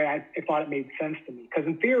the only way I thought it made sense to me. Because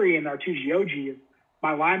in theory, in our 2GOG,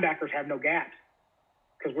 my linebackers have no gaps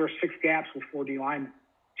because we're 6 gaps with 4 D linemen,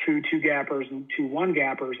 2 gappers and 2 1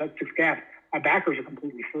 gappers. That's 6 gaps. My backers are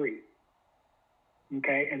completely free.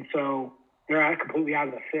 Okay, and so they're completely out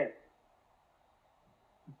of the fit.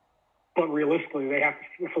 But realistically, they have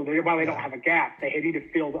to. So while they don't have a gap, they need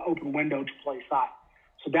to fill the open window to play side.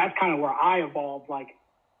 So that's kind of where I evolved, like,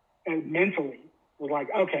 and mentally was like,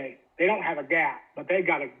 okay, they don't have a gap, but they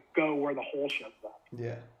got to go where the hole shows up.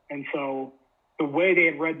 Yeah. And so the way they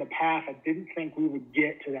had read the path, I didn't think we would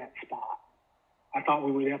get to that spot. I thought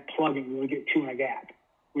we would have plugging. We would get 2 in a gap.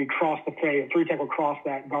 We'd cross the face, a 3-tech would cross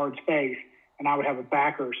that guard's face, and I would have a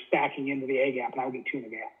backer stacking into the A gap, and I would get 2 in a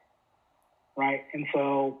gap. Right? And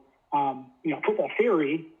so, football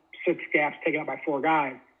theory, 6 gaps taken up by 4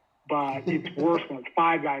 guys, but it's worse when it's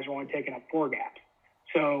 5 guys are only taking up 4 gaps.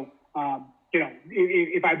 So,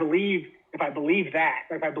 if I believe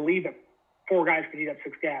that 4 guys can eat up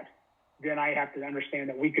 6 gaps, then I have to understand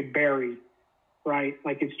that we could bury, right?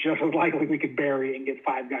 Like it's just as likely we could bury and get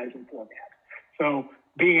 5 guys in 4 gaps. So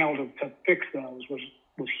being able to fix those was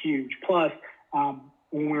huge. Plus,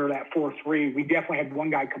 when we were at 4-3, we definitely had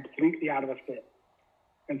one guy completely out of the fit.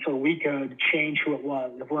 And so we could change who it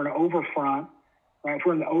was. If we're in an over front, right? If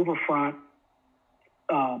we're in the over front,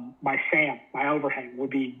 my overhang would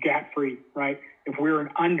be gap free, right? If we were in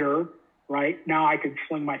under, right, now I could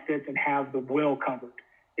sling my fits and have the will covered.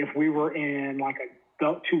 If we were in like a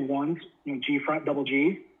 2 1s, G front, double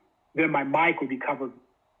G, then my mic would be covered,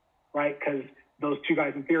 right? Because those 2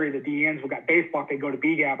 guys in theory, the DNs would got base block, they go to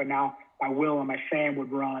B gap, and now my Will and my Sam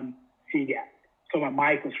would run C gap. So my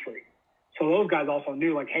mic was free. So those guys also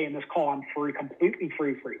knew, like, hey, in this call, I'm free, completely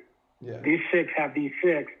free. Yeah. These 6 have these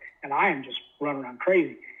 6, and I am just running around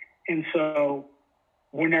crazy. And so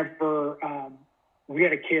whenever we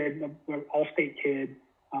had a kid, an all-state kid,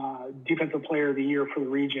 defensive player of the year for the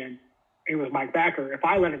region, it was Mike Backer. If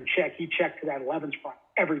I let him check, he checked to that 11 spot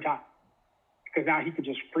every time because now he could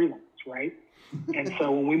just freelance, right? And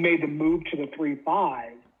so when we made the move to the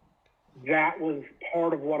 3-5, that was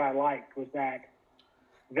part of what I liked was that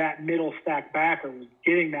that middle stack backer was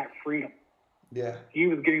getting that freedom. Yeah. He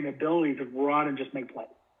was getting the ability to run and just make plays.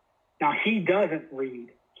 Now, he doesn't read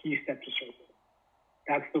key step to surface.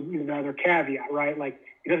 That's the other caveat, right? Like,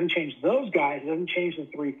 it doesn't change those guys. It doesn't change the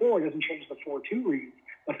 3-4. It doesn't change the 4-2 reads,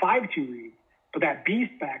 the 5-2 reads. But that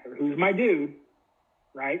beast backer, who's my dude,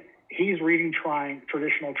 right? He's reading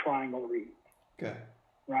traditional triangle reads. Okay.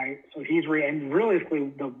 Right? So he's and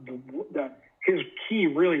realistically, his key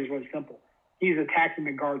really is really simple. He's attacking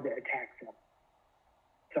the guard that attacks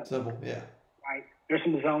him. Simple, yeah. Right? There's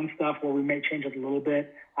some zone stuff where we may change it a little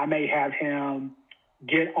bit. I may have him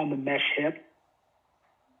get on the mesh hip,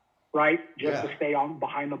 right, just to stay on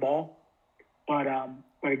behind the ball. But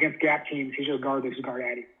against gap teams, he's just guard at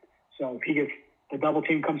him. So if he gets the double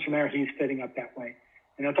team comes from there, he's fitting up that way.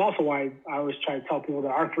 And that's also why I always try to tell people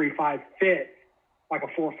that our 3-5 fits like a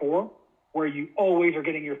 4-4, where you always are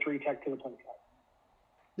getting your 3 tech to the play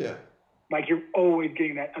side. Yeah. Like you're always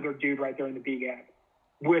getting that other dude right there in the B gap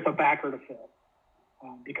with a backer to fill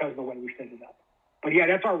because of the way we set it up. But yeah,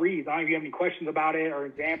 that's our reads. I don't know if you have any questions about it or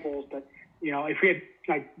examples, but if we had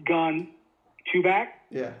like gun 2 back,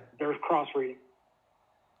 there's cross reading.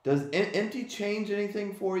 Does empty change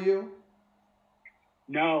anything for you?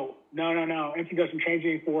 No. Empty doesn't change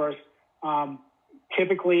anything for us.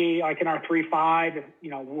 Typically, like in our 3-5,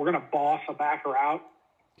 we're gonna boss a backer out,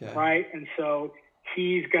 right? And so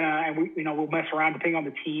he's gonna, and we'll mess around depending on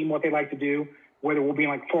the team what they like to do, whether we'll be in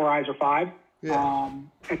like 4 eyes or 5.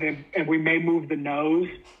 And we may move the nose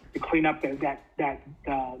to clean up the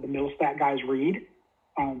middle stack guy's read,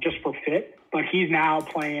 just for fit. But he's now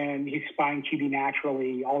playing, he's spying QB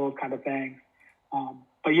naturally, all those kind of things.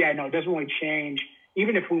 But yeah, no, it doesn't really change.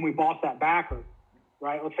 Even if when we boss that backer,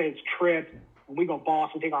 right? Let's say it's trip, and we go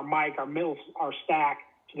boss, we take our mic, our middle, our stack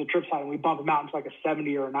to the trip side, and we bump him out into like a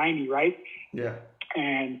 70 or a 90, right? Yeah.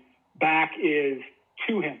 And back is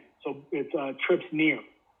to him, so it's trips near,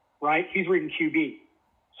 right? He's reading QB.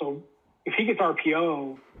 So if he gets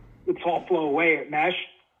RPO, it's all flow away at mesh.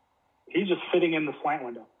 He's just fitting in the slant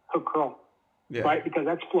window, hook curl, right? Because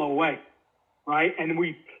that's flow away, right? And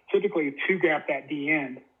we typically 2-gap that D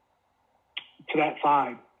end to that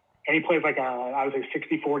side. And he plays like I would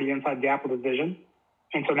say 60-40 inside gap with his vision.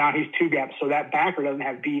 And so now he's 2-gap. So that backer doesn't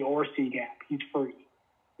have B or C gap. He's free.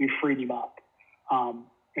 We've freed him up.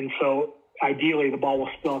 And so ideally the ball will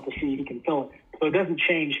spill at the C. He can fill it. So it doesn't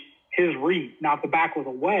change his read. Now if the back was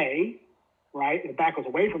away, right, the back was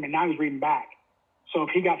away from him, now he's reading back. So if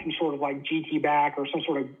he got some sort of like GT back or some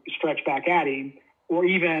sort of stretch back at him, or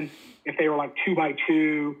even if they were like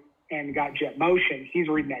 2x2 and got jet motion, he's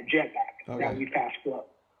reading that jet back. Okay. That would be fast flow,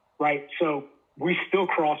 right? So we still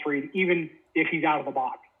cross read even if he's out of the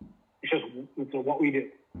box. It's what we do.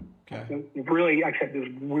 Okay. So really, like I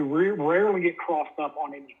said, we rarely get crossed up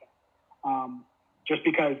on anything, just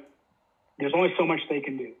because there's only so much they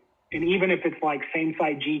can do. And even if it's like same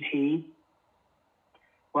side GT,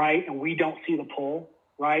 right, and we don't see the pull,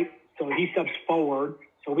 right? So he steps forward,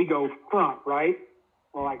 so we go front, right?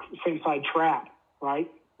 Or like same side trap, right?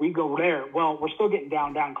 We go there. Well, we're still getting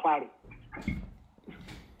down cloudy,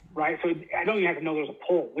 right? So I don't even have to know there's a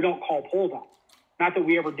pull. We don't call pulls out. Not that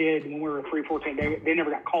we ever did when we were 3-14. They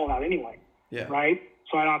never got called out anyway, right?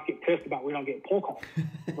 So I don't have to get pissed about we don't get pull calls,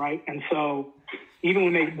 right? And so even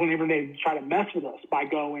whenever they try to mess with us by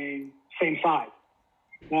going same side,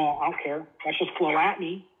 well, I don't care. That's just flow at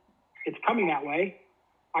me. It's coming that way.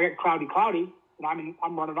 I got cloudy, and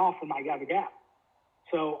I'm running off when I got the gap.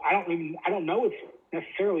 So I don't know it's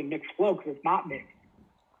necessarily mixed flow because it's not mixed,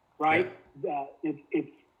 right? Yeah.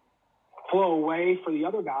 It's flow away for the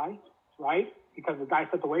other guy, right? Because the guy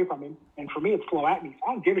sits away from him, and for me, it's flow at me. So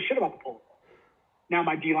I don't give a shit about the pull. Now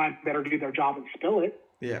my D-line better do their job and spill it,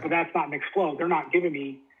 but that's not mixed flow. They're not giving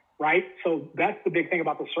me, right? So that's the big thing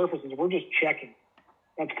about the surface is we're just checking.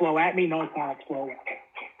 That's flow at me. No, it's not. It's flow away,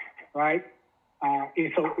 right? So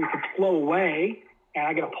if it's flow away and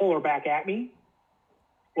I get a puller back at me,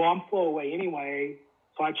 well, I'm flow away anyway.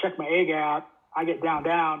 So I check my A gap. I get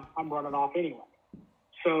down. I'm running off anyway.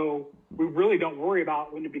 So we really don't worry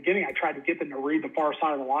about. In the beginning, I tried to get them to read the far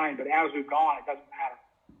side of the line, but as we've gone, it doesn't matter.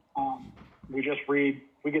 We just read.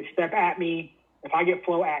 We get step at me. If I get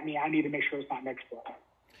flow at me, I need to make sure it's not mixed flow.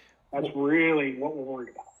 That's really what we're worried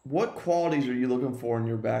about. What qualities are you looking for in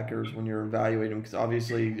your backers when you're evaluating them? Because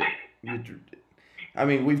obviously,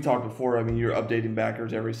 we've talked before. I mean, you're updating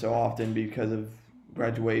backers every so often because of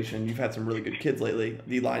graduation. You've had some really good kids lately,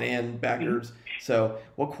 D-line and backers. Mm-hmm. So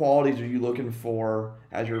what qualities are you looking for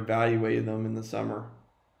as you're evaluating them in the summer?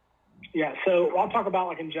 Yeah, so I'll talk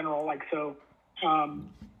about in general,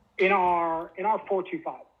 in our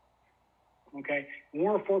 4-2-5, okay? When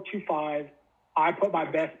we're a 4-2-5, I put my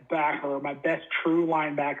best backer, my best true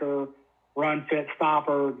linebacker, run fit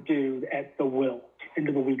stopper dude at the will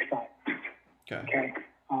into the weak side. Okay.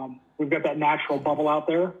 We've got that natural bubble out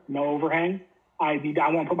there, no overhang. I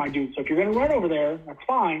want to put my dudes. So if you're going to run over there, that's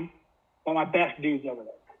fine, but my best dude's over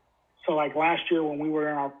there. So like last year when we were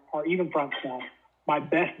in our even front snap, my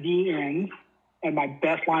best D ends and my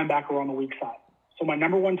best linebacker were on the weak side. So my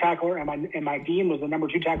number one tackler and my D end was the number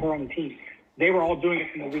two tackler on the team. They were all doing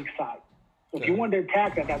it from the weak side. So if you wanted to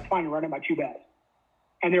attack that, that's fine. Run it my two best.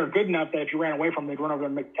 And they were good enough that if you ran away from them, they'd run over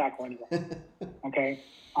and make the tackle anyway. Okay?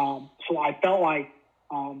 So I felt like,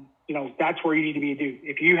 that's where you need to be a dude.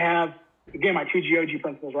 If you have, again, my two GOG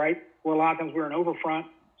principles, right? Where a lot of times we're an over front,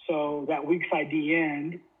 so that weak side D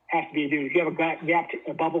end has to be a dude. If you have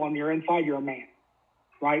a bubble on your inside, you're a man,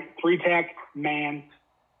 right? 3 tech, man.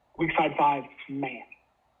 Weak side 5, man.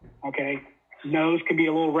 Okay? Nose can be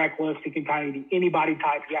a little reckless. He can kind of be any body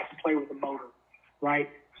type. He has to play with the motor, right?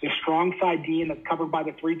 The strong side D end that's covered by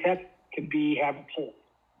the 3 tech can have a pull,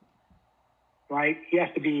 right? He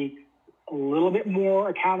has to be a little bit more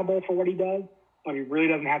accountable for what he does, but he really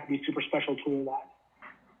doesn't have to be super special tool-wise.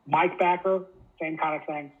 Mike backer, same kind of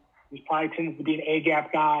thing. He probably tends to be an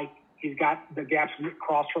A-gap guy. He's got the gaps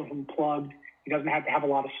crossed from him plugged. He doesn't have to have a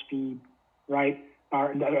lot of speed, right?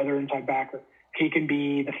 Or the other inside backer. He can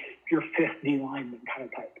be your 5th D lineman kind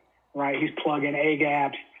of type, right? He's plugging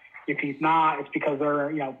A-gaps. If he's not, it's because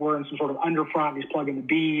we're in some sort of underfront. He's plugging the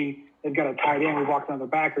B. They've got a tight end. We walked another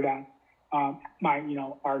backer down.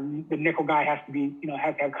 The nickel guy has to be,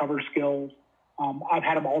 has to have coverage skills. I've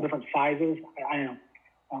had them all different sizes. They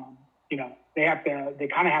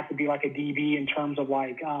kind of have to be like a DB in terms of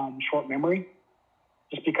short memory,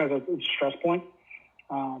 just because of the stress point.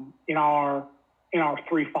 In our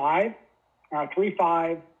 3-5,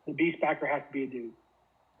 the beast backer has to be a dude,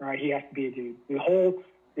 right? He has to be a dude.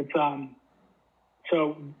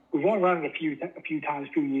 So we've only run it a few times,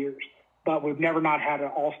 a few years, but we've never not had an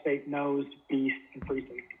all-state nosed beast and free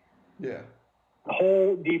safety. Yeah. The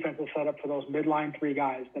whole defense is set up for those midline 3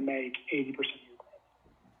 guys to make 80% of your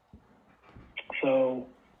plays. So,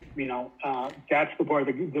 that's where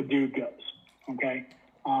the dude goes. Okay.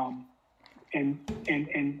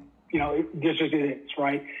 This just is,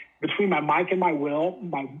 right? Between my Mike and my Will,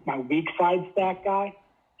 my weak side stack guy,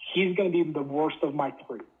 he's going to be the worst of my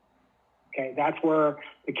 3. Okay, that's where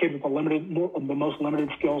the kid with the most limited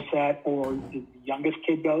skill set or the youngest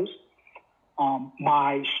kid goes.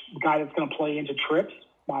 My guy that's going to play into trips,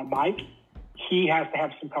 my Mike, he has to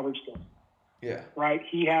have some coverage skills. Yeah. Right?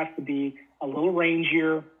 He has to be a little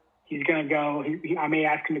rangier. He's going to go. I may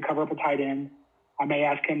ask him to cover up a tight end. I may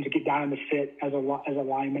ask him to get down in the fit as a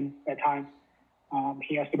lineman at times.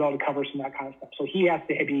 He has to be able to cover some of that kind of stuff. So he has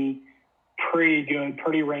to be pretty good,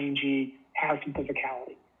 pretty rangy, have some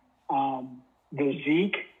physicality. The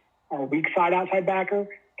Zeke, our weak side outside backer,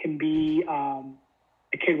 can be a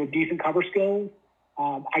kid with decent cover skills.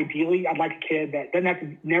 Ideally, I'd like a kid that doesn't have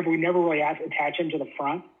to we never really attach him to the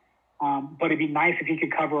front. But it'd be nice if he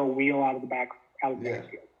could cover a wheel out of the backfield.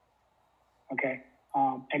 Okay.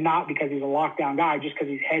 And not because he's a lockdown guy, just because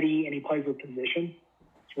he's heady and he plays with position.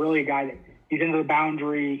 It's really a guy that he's into the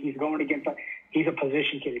boundary. He's going against. He's a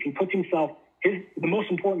position kid. If he puts himself, the most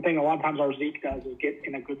important thing a lot of times our Zeke does is get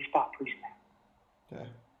in a good spot pre-snap. Okay.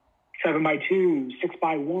 7x2,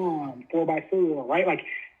 6x1, 4x4, right? Like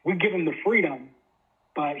we give him the freedom,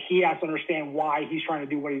 but he has to understand why he's trying to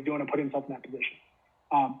do what he's doing and put himself in that position.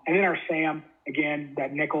 And then our Sam, again,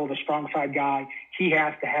 that nickel, the strong side guy, he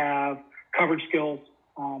has to have coverage skills.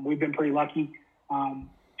 We've been pretty lucky.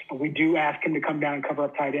 We do ask him to come down and cover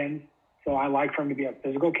up tight ends. So I like for him to be a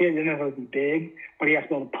physical kid. He doesn't have to be big, but he has to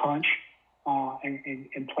be able to punch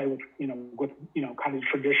and play with kind of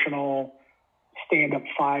traditional stand-up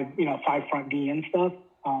 5 front D and stuff.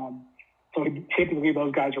 So typically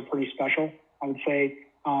those guys are pretty special. I would say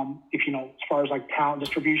if as far as like talent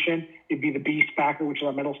distribution, it'd be the beast backer, which is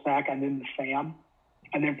our middle stack, and then the Sam.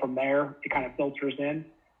 And then from there, it kind of filters in.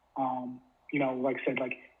 Like I said,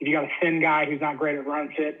 like if you got a thin guy who's not great at run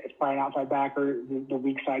fit, it's probably an outside backer, the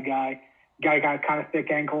weak side guy. Guy got kind of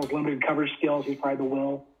thick ankles, limited coverage skills, he's probably the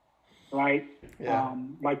will, right? Yeah.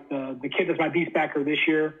 Like the kid that's my beast backer this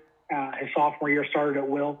year, his sophomore year started at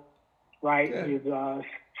will, right? Yeah. He's 6'1",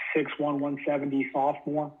 170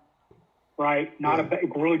 sophomore, right? Not a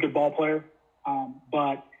really good ball player,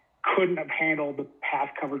 but couldn't have handled the pass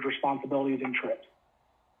coverage responsibilities in trips.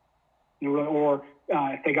 Or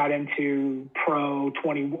if they got into pro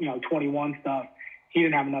 21 stuff, he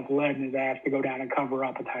didn't have enough lead in his ass to go down and cover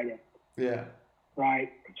up a tight end. Yeah.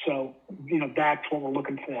 Right. So, that's what we're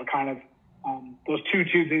looking for. Kind of those two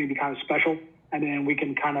need to be kind of special, and then we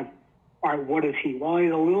can kind of all right, what is he? Well,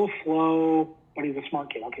 he's a little slow, but he's a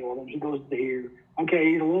smart kid. Okay, well, then he goes here.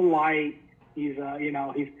 Okay, he's a little light. He's,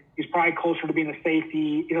 he's probably closer to being a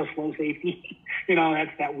safety, slow safety.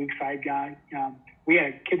 That's that weak side guy. We had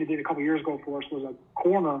a kid that did a couple years ago for us, was a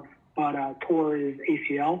corner, but tore his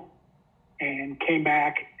ACL and came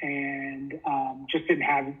back and just didn't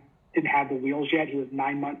have the wheels yet. He was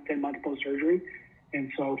 10 months post surgery,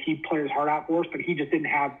 and so he played his heart out for us, but he just didn't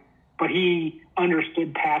have. But he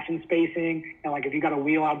understood passing spacing, and like if you got a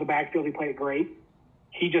wheel out of the backfield, he played it great.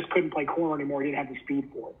 He just couldn't play corner anymore. He didn't have the speed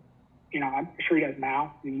for it. I'm sure he does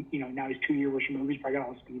now. Now he's 2 years removed. He's probably got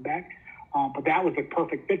all the speed back. But that was the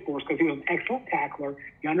perfect fit for us because he was an excellent tackler.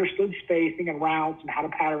 He understood spacing and routes and how to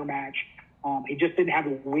pattern match. He just didn't have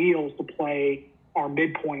the wheels to play our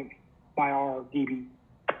midpoint by our DB.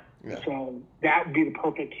 Yeah. So that would be the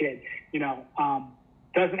perfect kid.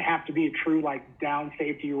 Doesn't have to be a true down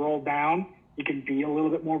safety roll down. He can be a little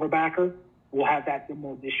bit more of a backer. We'll have that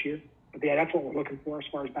more this year. But yeah, that's what we're looking for as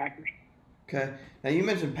far as backers. Okay. Now you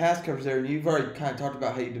mentioned pass coverage there, and you've already kind of talked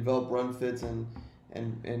about how you develop run fits and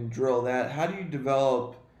drill that. How do you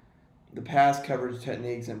develop the pass coverage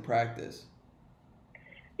techniques in practice?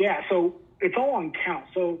 Yeah, so it's all on count.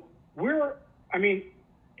 So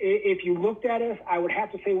if you looked at us, I would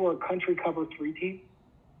have to say we're a country cover 3 team,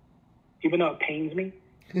 even though it pains me.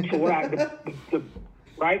 So right?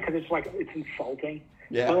 Because it's insulting.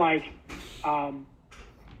 Yeah. But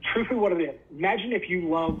truthfully, what it is. Imagine if you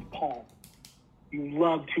love Palm, you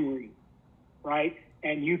love two read, right?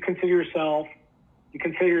 And you consider yourself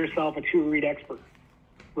a two read expert,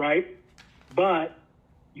 right? But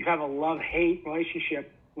you have a love-hate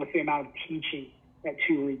relationship with the amount of teaching that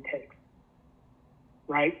two read takes,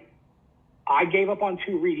 right? I gave up on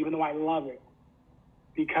two read even though I love it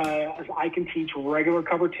because I can teach regular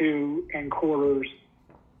cover 2 and quarters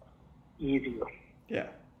easier. Yeah.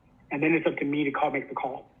 And then it's up to me to make the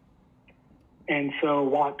call. And so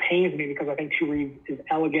while it pains me because I think two read is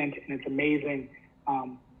elegant and it's amazing,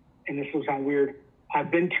 and this will sound weird,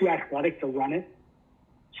 I've been too athletic to run it.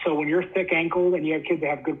 So when you're thick ankled and you have kids that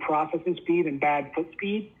have good processing speed and bad foot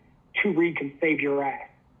speed, two read can save your ass,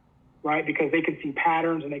 right? Because they can see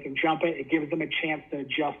patterns and they can jump it. It gives them a chance to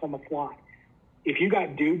adjust on the fly. If you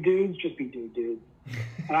got dudes, just be dudes.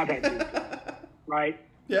 And I've had dudes, right?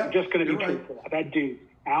 Yeah, I'm just going to be truthful. I've had dudes.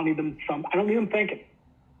 I don't need them thinking.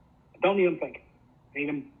 I need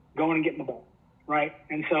them going and getting the ball, right?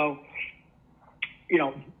 And so,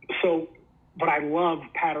 but I love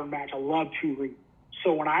pattern match. I love two read.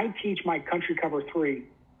 So when I teach my country cover 3,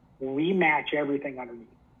 we match everything underneath.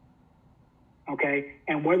 Okay?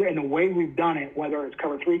 And the way we've done it, whether it's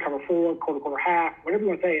cover 3, cover 4, quarter, half, whatever you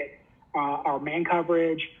want to say it, our man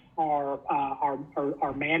coverage,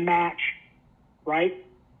 our man match, right?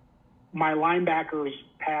 My linebackers'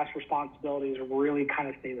 pass responsibilities really kind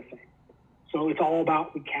of stay the same. So it's all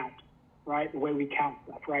about we count, right? The way we count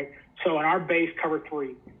stuff, right? So in our base cover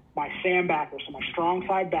 3, my Sam backers, so my strong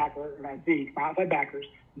side backer, and that's Zeke, my outside backers,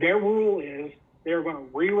 their rule is they're going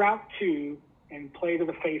to reroute 2 and play to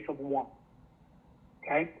the face of 1.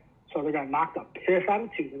 Okay? So they're going to knock the piss out of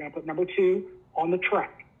 2. They're going to put number 2 on the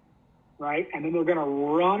track, right? And then they're going to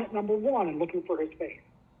run at number 1 and looking for his face.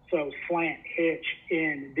 So slant, hitch,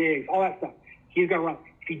 in, digs, all that stuff. He's going to run.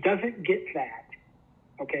 If he doesn't get that,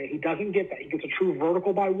 okay, he gets a true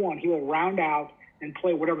vertical by 1, he will round out and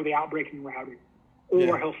play whatever the outbreaking route is.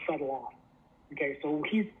 Or he'll settle off. Okay, so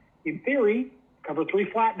he's, in theory, cover 3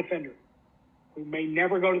 flat defender who may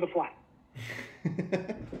never go to the flat.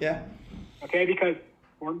 Yeah. Okay, because,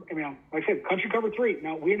 like I said, country cover 3.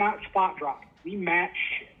 No, we're not spot dropping. We match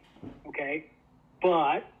shit. Okay?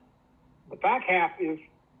 But the back half is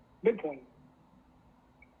midpoint.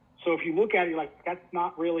 So if you look at it, you're like, that's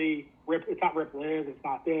not really it's not rip live, it's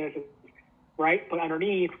not this, right? But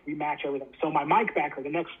underneath, we match everything. So my Mike backer, the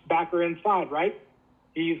next backer inside, right?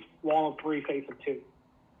 He's wall of 3, face of 2.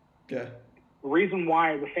 Okay. The reason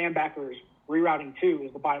why the Sam backer is rerouting 2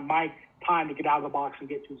 is to buy Mike time to get out of the box and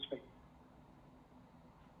get to his face.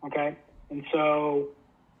 Okay? And so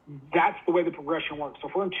that's the way the progression works. So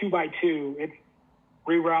if we're in 2x2, it's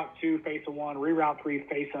reroute 2, face of 1, reroute 3,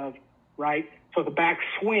 face of, right? So the back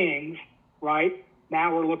swings, right?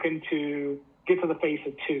 Now we're looking to get to the face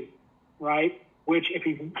of 2, right? Which if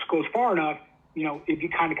he goes far enough,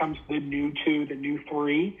 it kind of comes the new 2, the new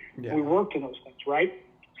 3. Yeah. We work to those things, right?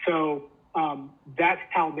 So that's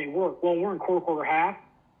how they work. Well, we're in quarter, half,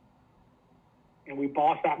 and we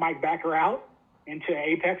boss that Mike backer out into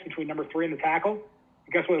apex between number 3 and the tackle.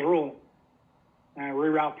 And guess what his rule is?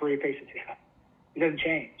 Reroute 3, face of 2. It doesn't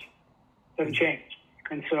change.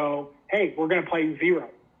 And so, hey, we're going to play 0.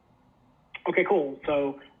 Okay, cool.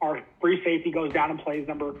 So our free safety goes down and plays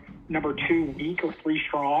number 2 weak or 3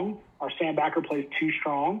 strong. Our Sam backer plays 2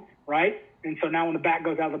 strong, right? And so now when the back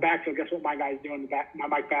goes out of the backfield, guess what my guy's doing? My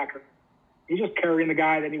Mike backer, he's just carrying the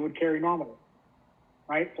guy that he would carry normally,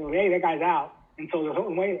 right? So hey, that guy's out, and so the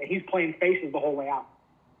whole way he's playing faces the whole way out.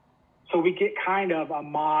 So we get kind of a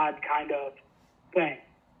mod kind of thing.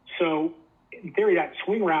 So in theory, that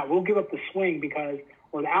swing route, we'll give up the swing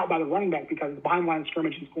or the out by the running back because it's behind the line of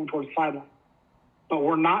scrimmage and it's going towards the sideline. But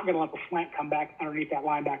we're not going to let the slant come back underneath that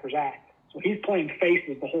linebacker's ass. So he's playing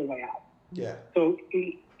faces the whole way out. Yeah. So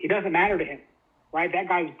it doesn't matter to him, right? That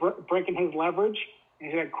guy's breaking his leverage, and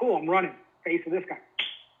he's like, cool, I'm running. Face of this guy.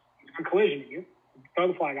 He's going to collision you. Throw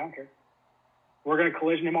the flag, I don't care. We're going to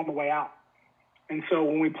collision him on the way out. And so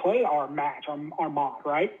when we play our match, our mod,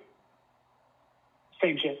 right?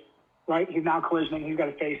 Same shit, right? He's now collisioning. He's got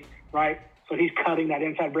a face, right? So he's cutting that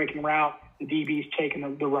inside breaking route. The DB's taking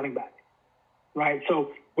the running back, right?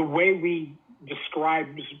 So the way we describe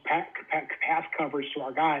pass coverage to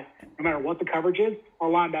our guys, no matter what the coverage is, our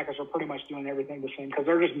linebackers are pretty much doing everything the same because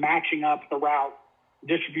they're just matching up the route,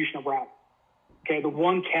 distribution of route. Okay, the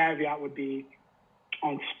one caveat would be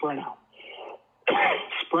on sprint out.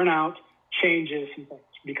 Sprint out changes some things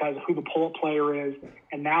because of who the pull-up player is,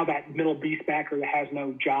 and now that middle beast backer that has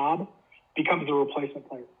no job becomes the replacement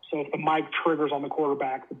player. So if the mic triggers on the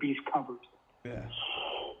quarterback, the beast covers. Yeah.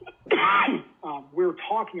 We were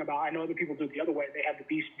talking about, I know other people do it the other way. They have the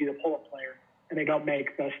beast be the pull-up player, and they don't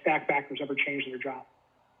make the stack backers ever change their job.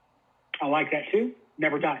 I like that too.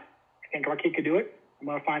 Never done it. I think our kid could do it. I'm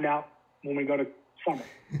going to find out when we go to summer,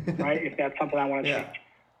 right, if that's something I want to change.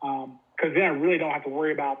 Because then I really don't have to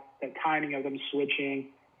worry about the timing of them switching.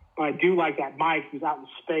 But I do like that Mike, who's out in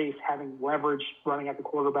space, having leverage running at the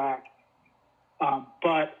quarterback.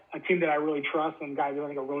 But a team that I really trust and guys that I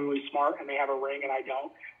think are really, really smart and they have a ring and I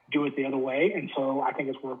don't, do it the other way. And so I think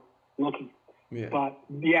it's worth looking. Yeah. But,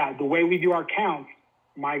 yeah, the way we do our counts,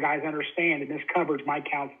 my guys understand in this coverage, my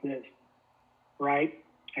count's this, right?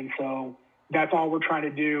 And so that's all we're trying to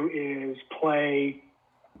do is play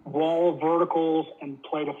wall verticals and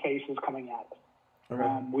play the faces coming at us.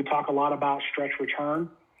 Okay. We talk a lot about stretch return.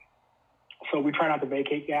 So we try not to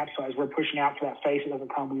vacate gaps. So as we're pushing out for that face, it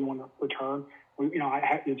doesn't come, we want to return.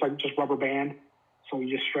 It's like just rubber band. So you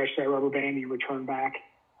just stretch that rubber band and you return back.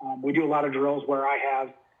 We do a lot of drills where I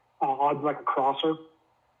have odds like a crosser,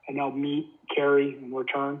 and they'll meet, carry, and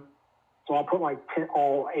return. So I'll put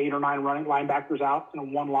all 8 or 9 running linebackers out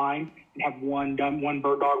in one line and have one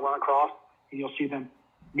bird dog run across, and you'll see them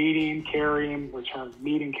meet him, carry him, return,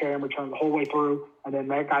 meet him, carry him, return the whole way through, and then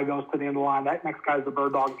that guy goes to the end of the line. That next guy's the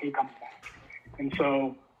bird dog, and he comes back. And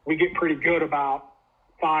so we get pretty good about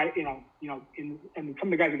and some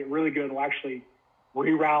of the guys that get really good will actually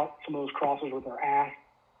reroute some of those crosses with their ass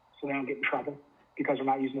so they don't get in trouble because they're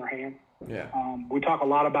not using their hands. Yeah. We talk a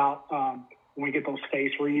lot about when we get those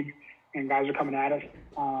face reads and guys are coming at us,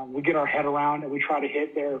 we get our head around and we try to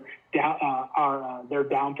hit their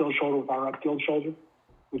downfield shoulder with our upfield shoulder.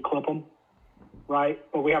 We clip them, right?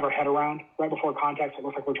 But we have our head around right before contact, so it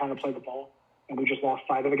looks like we're trying to play the ball, and we just lost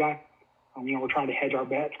sight of the guy. We're trying to hedge our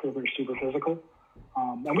bets because we're super physical.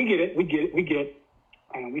 And we get it. We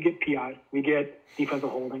get PI. We get defensive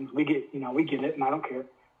holdings. We get it, and I don't care.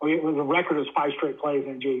 The record is 5 straight plays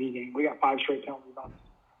in a JV game. We got 5 straight penalties on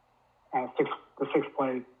us. The sixth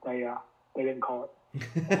play, they didn't call it.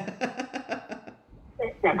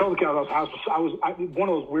 I told the kid I was one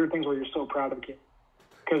of those weird things where you're so proud of the kid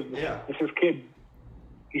because it's his kid.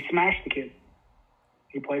 He smashed the kid.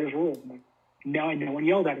 He played his rule. No one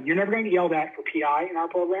yelled at him. You're never going to get yelled at for PI in our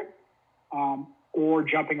program or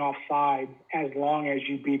jumping off sides as long as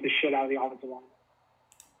you beat the shit out of the offensive line.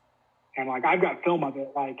 And, I've got film of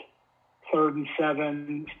it, 3rd and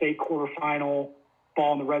 7, state quarterfinal,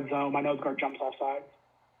 ball in the red zone. My nose guard jumps off sides,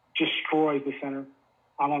 destroys the center.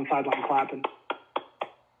 I'm on the sideline clapping.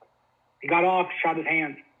 He got off, shot his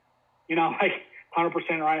hands. 100%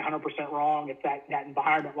 right, 100% wrong. It's that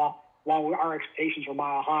environment. While our expectations are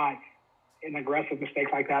mile high, and aggressive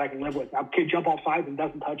mistakes like that I can live with. Now, kid jump off sides and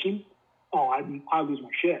doesn't touch him, I lose my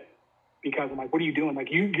shit. Because I'm like, what are you doing?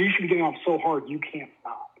 You should be getting off so hard you can't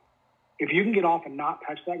stop. If you can get off and not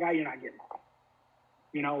touch that guy, you're not getting off.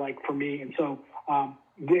 For me. And so,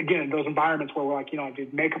 again, those environments where we're to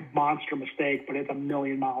make a monster mistake, but it's a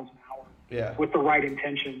million miles an hour with the right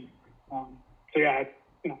intention.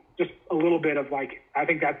 Just a little bit of I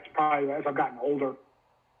think that's probably, as I've gotten older,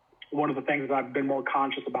 one of the things that I've been more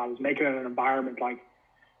conscious about is making it an environment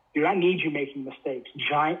dude, I need you making mistakes,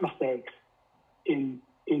 giant mistakes in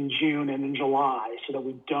June and in July so that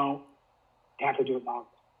we don't have to do it now.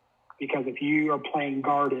 Because if you are playing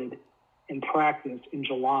guarded in practice in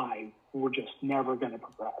July, we're just never going to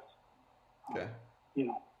progress. Okay.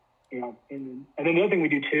 And then the other thing we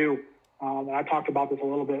do too, and I talked about this a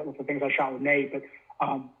little bit with the things I shot with Nate, but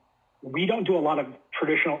we don't do a lot of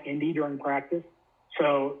traditional indie during practice.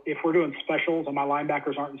 So if we're doing specials and my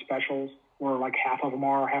linebackers aren't in specials, or like half of them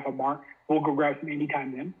are, half of them aren't, we'll go grab some indie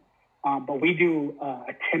time then. But we do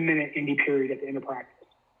a 10-minute indie period at the end of practice.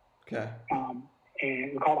 Okay.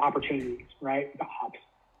 And we call it opportunities, right? The ops,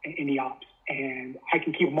 indie ops. And I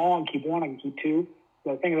can keep them all, I can keep one, I can keep two.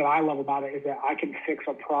 The thing that I love about it is that I can fix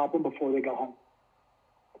a problem before they go home.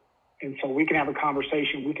 And so we can have a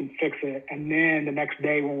conversation, we can fix it. And then the next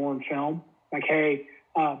day when we're in film, like, hey,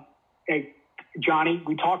 Johnny,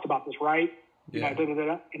 we talked about this, right? Yeah.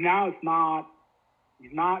 And now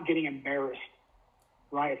he's not getting embarrassed,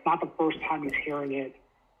 right? It's not the first time he's hearing it.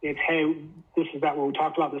 It's, hey, this is that what we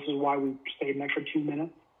talked about. This is why we stayed an extra 2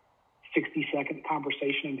 minutes, 60-second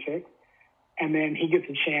conversation and fix. And then he gets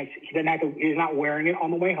a chance. He's not wearing it on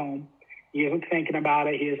the way home. He isn't thinking about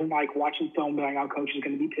it. He isn't like watching film being like, oh, coach is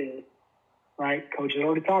going to be pissed, right? Coach has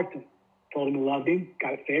already talked to him, told him he loved him,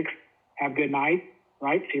 got it fixed, have a good night,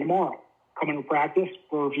 right? See you tomorrow. Coming to practice,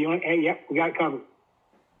 we're reviewing. Hey, yep, we got it covered.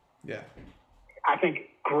 Yeah. I think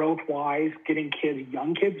growth-wise, getting kids,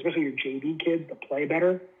 young kids, especially your JV kids, to play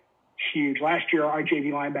better, huge. Last year, our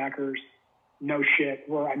JV linebackers, no shit,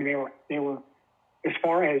 they were as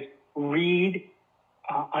far as read,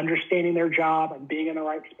 understanding their job and being in the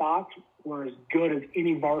right spots, were as good as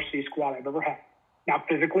any varsity squad I've ever had. Now,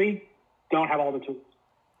 physically, don't have all the tools.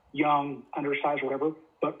 Young, undersized, whatever,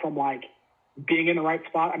 but from like being in the right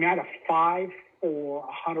spot. I had a 5'4",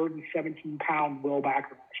 117-pound Will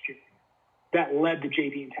Backer last year that led the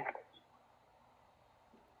JV in tackles.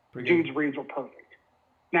 Dude's reads were perfect.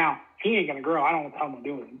 Now, he ain't going to grow. I don't know what the hell I'm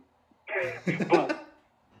doing. But,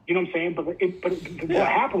 you know what I'm saying? But what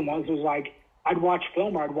happened was like, I'd watch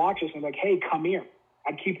film or I'd watch this and I'm like, hey, come here.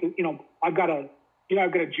 I'd keep I've got a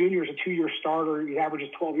junior, a 2-year starter. He averages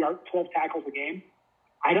 12 tackles a game.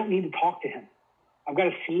 I don't need to talk to him. I've got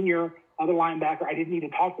a senior, other linebacker. I didn't need to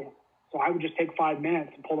talk to him. So I would just take 5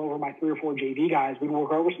 minutes and pull over my 3 or 4 JV guys. We'd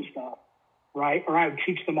work over some stuff, right? Or I would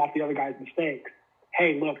teach them off the other guy's mistakes.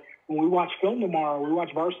 Hey, look, when we watch film tomorrow, we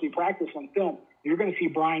watch varsity practice on film, you're going to see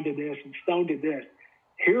Brian did this and Stone did this.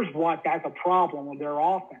 Here's that's a problem with their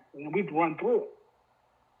offense. And we'd run through it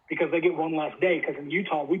because they get one less day. Because in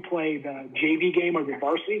Utah, we play the JV game of the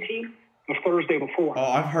varsity team the Thursday before.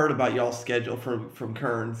 Oh, I've heard about y'all's schedule from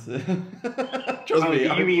Kearns. Trust me. The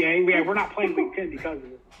UEA, we're not playing Week 10 because of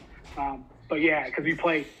it. But yeah, because you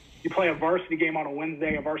play a varsity game on a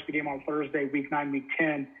Wednesday, a varsity game on Thursday, Week 9, Week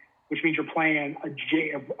 10, which means you're playing a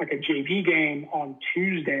JV game on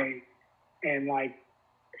Tuesday, and like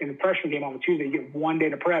in the freshman game on the Tuesday, you get 1 day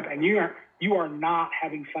to prep, and you are not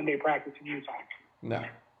having Sunday practice in Utah. No.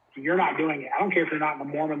 You're not doing it. I don't care if you're not in a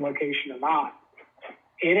Mormon location or not.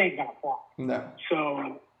 It ain't going to fly. No.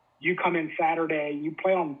 So you come in Saturday, you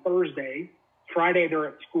play on Thursday, Friday they're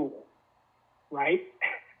at school, right?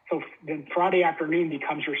 So then Friday afternoon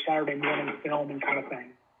becomes your Saturday morning film and kind of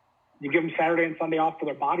thing. You give them Saturday and Sunday off for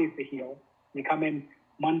their bodies to heal. You come in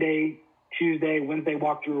Monday, Tuesday, Wednesday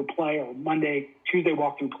walk through play, or Monday, Tuesday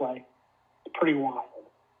walk through play. It's pretty wild.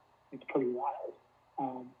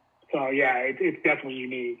 So yeah, it's definitely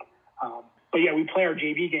unique. But yeah, we play our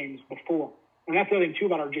JV games before. And that's the other thing too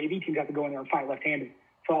about our JV teams have to go in there and fight left-handed.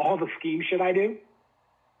 So all the scheme shit I do,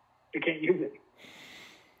 they can't use it.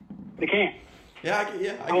 They can't. Yeah,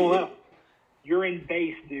 You're in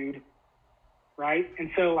base, dude. Right?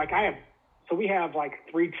 And so we have like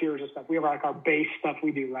 3 tiers of stuff. We have like our base stuff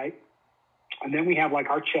we do, right? And then we have like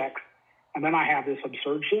our checks. And then I have this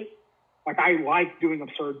absurd shit. Like I like doing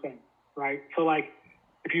absurd things, right? So like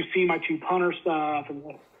if you see my 2 punter stuff, and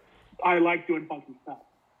I like doing funky stuff,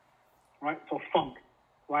 right? So funk,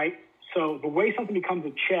 right? So the way something becomes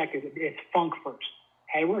a check is it's funk first.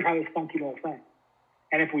 Hey, we're going to try this funky little thing.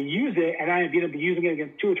 And if we use it, and I end up using it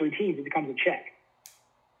against 2 or 3 teams, it becomes a check,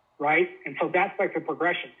 right? And so that's like the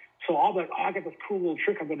progression. So I'll be like, I got this cool little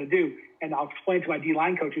trick I'm going to do. And I'll explain to my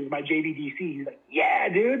D-line coach, who's my JVDC. He's like, yeah,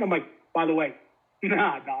 dude. And I'm like, by the way,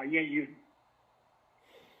 nah, you ain't using it.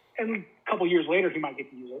 And a couple years later, he might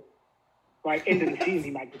get to use it, right? Into the season,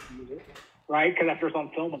 he might get to use it, right? Because after it's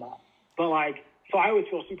on film and all. But so I always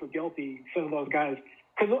feel super guilty, some of those guys.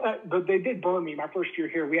 Because they did burn me. My first year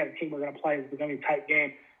here, we had a team we were going to play. It was going to be a tight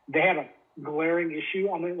game. They had a glaring issue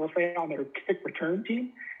on their kick return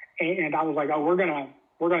team. And I was like, oh, we're going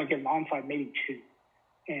to get an onside, maybe 2.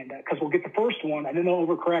 And because we'll get the first one, and then they'll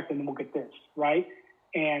overcorrect, and then we'll get this, right?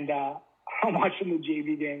 And I'm watching the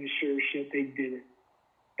JV game, and sure as shit, they did it.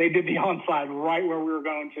 They did the onside right where we were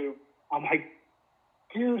going to. I'm like,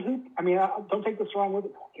 dude, don't take this wrong with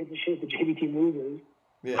it. Give a shit if the JV team loses.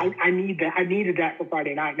 Yeah. I needed that for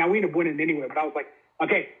Friday night. Now, we ended up winning anyway, but I was like,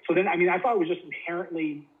 okay. So then, I thought it was just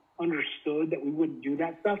inherently understood that we wouldn't do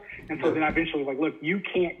that stuff. And so then I eventually was like, look, you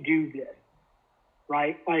can't do this,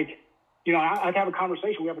 right? Like, I'd have a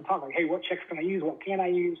conversation. We have a talk like, hey, what checks can I use? What can't I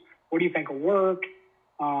use? What do you think will work?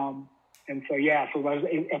 And so, yeah, so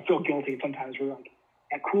I feel guilty sometimes. We're like,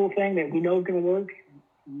 that cool thing that we know is going to work.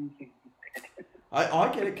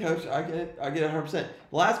 I get it, Coach. I get it 100%.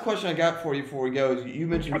 Last question I got for you before we go is you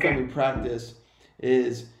mentioned filming practice.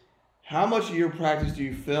 Is how much of your practice do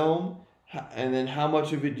you film, and then how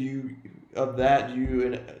much of it do you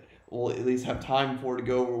will at least have time for to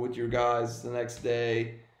go over with your guys the next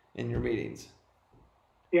day in your meetings?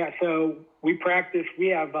 Yeah, so we practice. We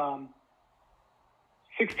have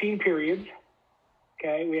 16 periods.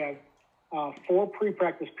 Okay, we have 4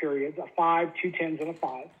 pre-practice periods, a 5, 2 10s, and a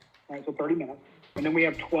 5. Right, so 30 minutes. And then we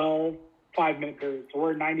have 12 5-minute periods. So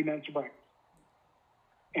we're at 90 minutes of practice.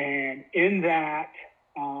 And in that,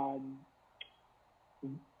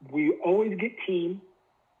 we always get team.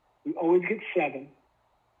 We always get 7.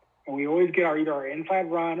 And we always get either our inside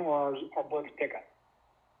run or our blitz pickup.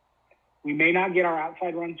 We may not get our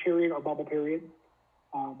outside run period or bubble period.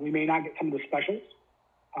 We may not get some of the specials.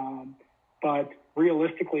 But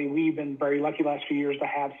realistically, we've been very lucky last few years to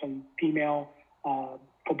have some female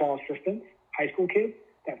football assistants, high school kids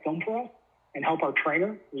that film for us and help our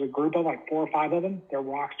trainer. There's a group of like 4 or 5 of them. They're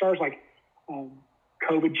rock stars, like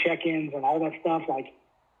COVID check-ins and all that stuff. Like,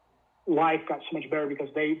 life got so much better because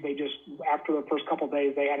they just, after the first couple of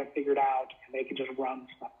days, they had it figured out and they could just run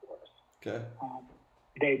stuff for us. Okay.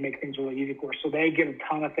 They make things really easy for us. So they get a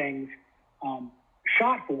ton of things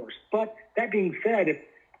shot for us. But that being said,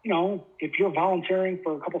 if you're volunteering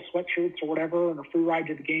for a couple sweatshirts or whatever and a free ride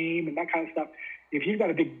to the game and that kind of stuff, if you've got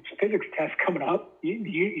a big physics test coming up,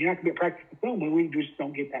 you're not going to be at practice to film, and we just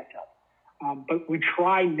don't get that film. But we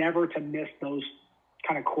try never to miss those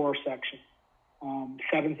kind of core sections.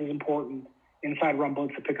 7th is important. Inside run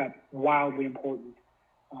blitz to pick up, wildly important.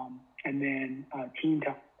 And then team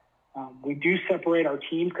time. We do separate our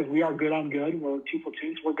teams because we are good on good. We're 2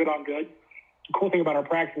 platoons. We're good on good. The cool thing about our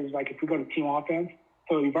practice is, like, if we go to team offense,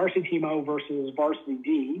 so the varsity team O versus varsity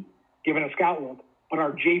D, given a scout look, but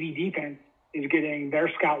our JV defense is getting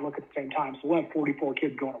their scout look at the same time. So we'll have 44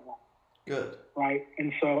 kids going at once. Good. Right?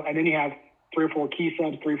 And then you have 3 or 4 key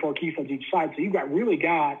subs, 3 or 4 key subs each side. So you've really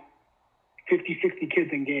got 50, 60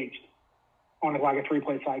 kids engaged on like a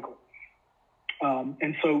 3-play cycle.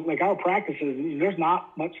 And so, like, our practices, there's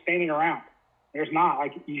not much standing around. There's not.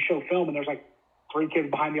 Like, you show film and there's like 3 kids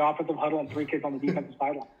behind the offensive huddle and 3 kids on the defensive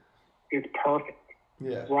sideline. It's perfect.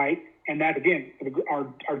 Yeah. Right? And that, again,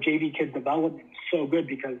 our JV kids development is so good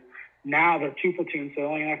because now they're 2 platoons, so they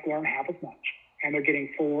only have to learn half as much. And they're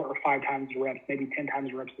getting 4 or 5 times the reps, maybe 10 times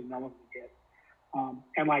the reps that no one can get.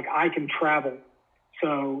 And, like, I can travel.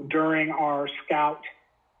 So during our scout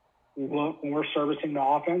look, when we're servicing the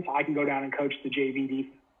offense, I can go down and coach the JV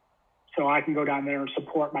defense. So I can go down there and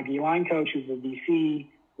support my D-line coach, who's the DC.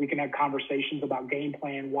 We can have conversations about game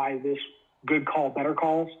plan, why is this good call, better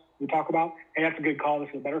calls. We talk about, hey, that's a good call, this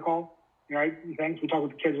is a better call. Right? Things we talk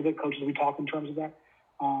with the kids with it, coaches, we talk in terms of that.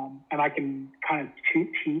 And I can kind of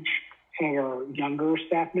teach some of our younger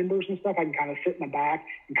staff members and stuff. I can kind of sit in the back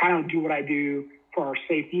and kind of do what I do for our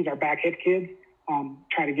safeties, our back hit kids,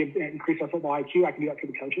 try to increase our football IQ. I can do that for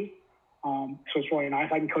the coaches. So it's really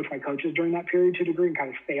nice. I can coach my coaches during that period to a degree and kind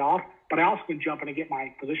of stay off. But I also can jump in and get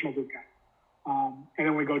my positional group guy. And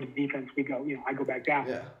then we go to defense. I go back down.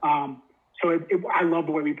 Yeah. So I love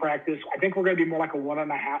the way we practice. I think we're going to be more like a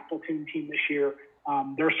 1.5 platoon team this year.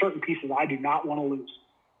 There are certain pieces I do not want to lose.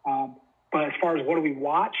 But as far as what do we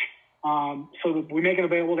watch, so we make it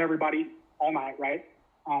available to everybody all night, right?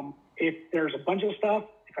 If there's a bunch of stuff,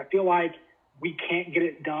 if I feel like we can't get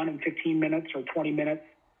it done in 15 minutes or 20 minutes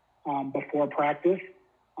before practice,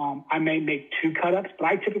 I may make 2 cut-ups, but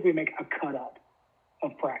I typically make a cut-up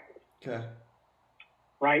of practice. Okay.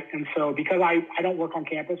 Right? And so because I don't work on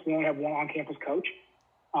campus, we only have one on-campus coach.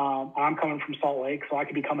 I'm coming from Salt Lake, so I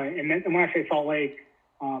could be coming – and when I say Salt Lake,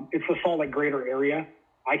 it's the Salt Lake greater area.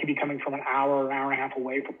 I could be coming from an hour or hour and a half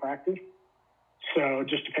away for practice. So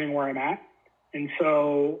just depending where I'm at. And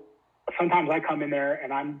so sometimes I come in there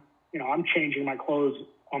and I'm changing my clothes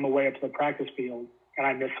on the way up to the practice field and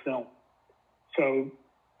I miss film. So,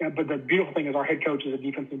 but the beautiful thing is our head coach is a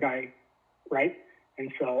defensive guy, right?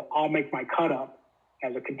 And so I'll make my cut up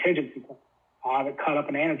as a contingency plan. I'll have it cut up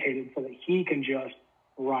and annotated so that he can just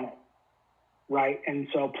run it, right? And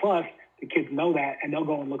so plus the kids know that and they'll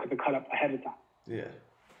go and look at the cut up ahead of time. Yeah.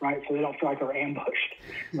 right? So they don't feel like they're ambushed,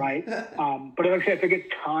 right? But like I said, if it gets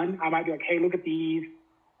a ton, I might be like, hey, look at these,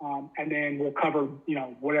 and then we'll cover,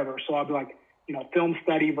 whatever. So I'll be like, film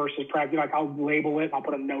study versus practice. Like I'll label it, I'll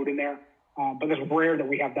put a note in there. But it's rare that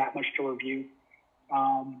we have that much to review.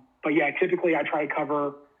 But yeah, typically I try to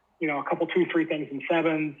cover, a couple, 2-3 things in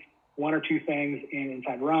sevens, 1 or 2 things in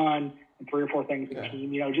inside run, and 3 or 4 things in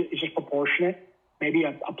team. It's just proportionate. Maybe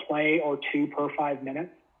a play or 2 per 5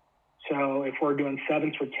 minutes. So if we're doing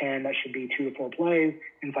 7s for 10, that should be 2 to 4 plays.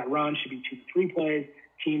 Inside run should be 2 to 3 plays.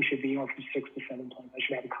 Team should be from 6 to 7 plays. I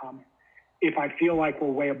should have a comment. If I feel like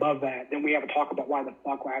we're way above that, then we have to talk about why the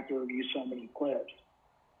fuck I have to review so many clips.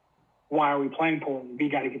 Why are we playing poorly? We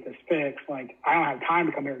got to get this fixed. Like, I don't have time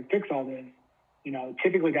to come here and fix all this.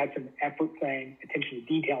 Typically that's an effort thing, attention to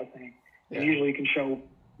detail thing. Yeah. And usually you can show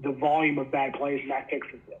the volume of bad plays and that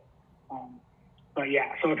fixes it. But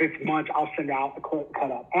yeah, so if it's months, I'll send out a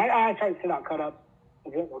cut up. I try to send out cut ups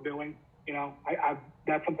of what we're doing.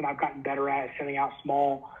 That's something I've gotten better at, is sending out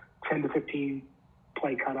small 10 to 15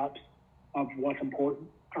 play cut ups of what's important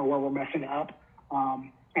or where we're messing up.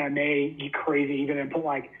 And I may get crazy even and put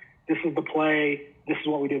like, this is the play, this is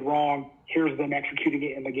what we did wrong, here's them executing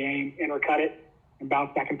it in the game, intercut it and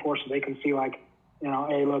bounce back and forth so they can see like,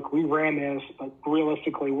 hey, look, we ran this, but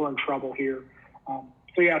realistically we're in trouble here. So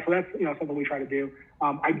that's, something we try to do.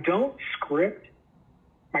 I don't script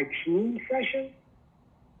my team session.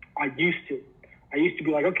 I used to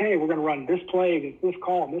be like, okay, we're going to run this play against this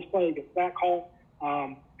call and this play against that call.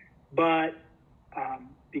 But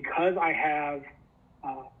because I have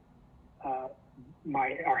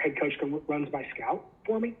our head coach runs my scout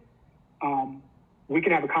for me, we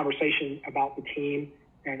can have a conversation about the team.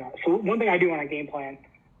 And so one thing I do on a game plan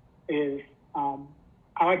is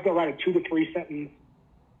I like to write a 2 to 3 sentence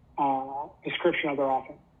description of their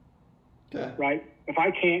offense. Okay. Right? If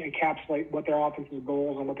I can't encapsulate what their offense's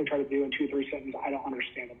goals and what they try to do in 2 or 3 sentences, I don't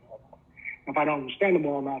understand them well enough. If I don't understand them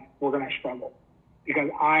well enough, we're going to struggle because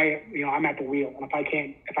I'm at the wheel, and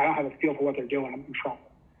if I don't have a feel for what they're doing, I'm in trouble.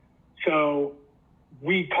 So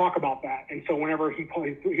we talk about that, and so whenever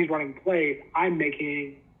he's running plays, I'm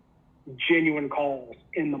making genuine calls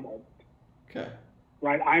in the moment. Okay.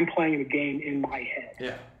 Right? I'm playing the game in my head.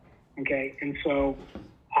 Yeah. Okay, and so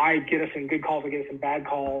I get us in good calls, I get us in bad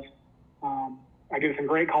calls. I get us in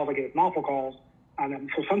great calls, I get us in awful calls. And then,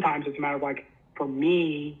 so sometimes it's a matter of like, for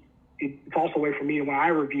me, it's also a way for me to, when I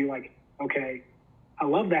review, like, okay, I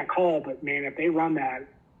love that call, but man, if they run that,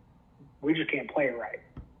 we just can't play it right.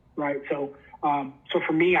 Right. So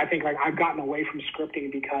for me, I think like I've gotten away from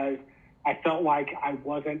scripting because I felt like I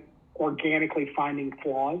wasn't organically finding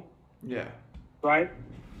flaws. Yeah. Right.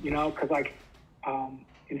 Cause like,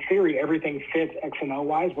 in theory, everything fits X and O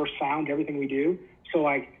wise. We're sound, everything we do. So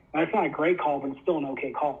like, that's not a great call, but it's still an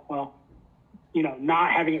okay call. Well,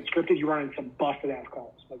 not having it scripted, you run into some busted ass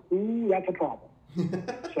calls. Like, ooh, that's a problem.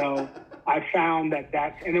 So I found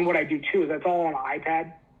and then what I do too is that's all on an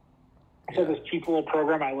iPad. So this cheap little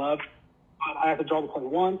program I love. I have to draw the play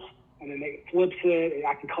once, and then it flips it.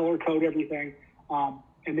 I can color code everything. And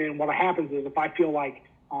then what happens is if I feel like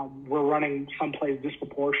we're running some plays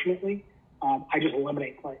disproportionately, I just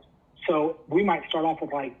eliminate plays. So we might start off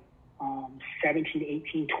with like 17,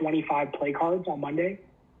 18, 25 play cards on Monday.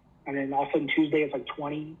 And then all of a sudden Tuesday it's like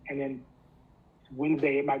 20. And then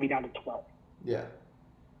Wednesday it might be down to 12. Yeah.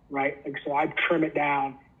 Right? Like, so I trim it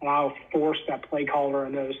down and I'll force that play caller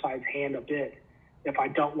on the other side's hand a bit. If I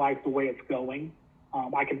don't like the way it's going,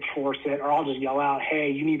 I can force it, or I'll just yell out,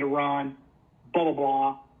 hey, you need to run blah, blah,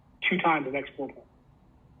 blah, 2 times the next 4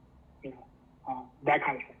 plays. That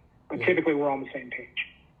kind of thing. But typically we're on the same page.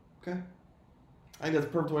 Okay. I think that's a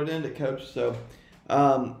perfect way to end it, Coach. So,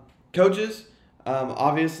 coaches,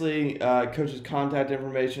 obviously, Coach's contact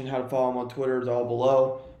information, how to follow him on Twitter is all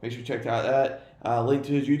below. Make sure you check out that. Link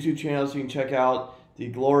to his YouTube channel so you can check out the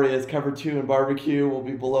glorious Cover 2 and Barbecue will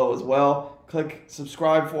be below as well. Click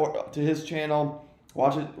subscribe to his channel.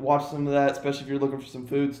 Watch some of that, especially if you're looking for some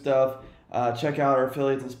food stuff. Check out our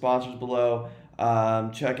affiliates and sponsors below.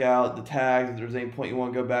 Check out the tags if there's any point you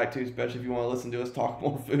want to go back to, especially if you want to listen to us talk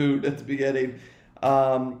more food at the beginning.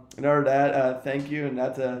 In order to that, thank you, and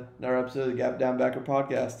that's another episode of the Gap Down Backer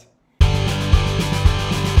podcast.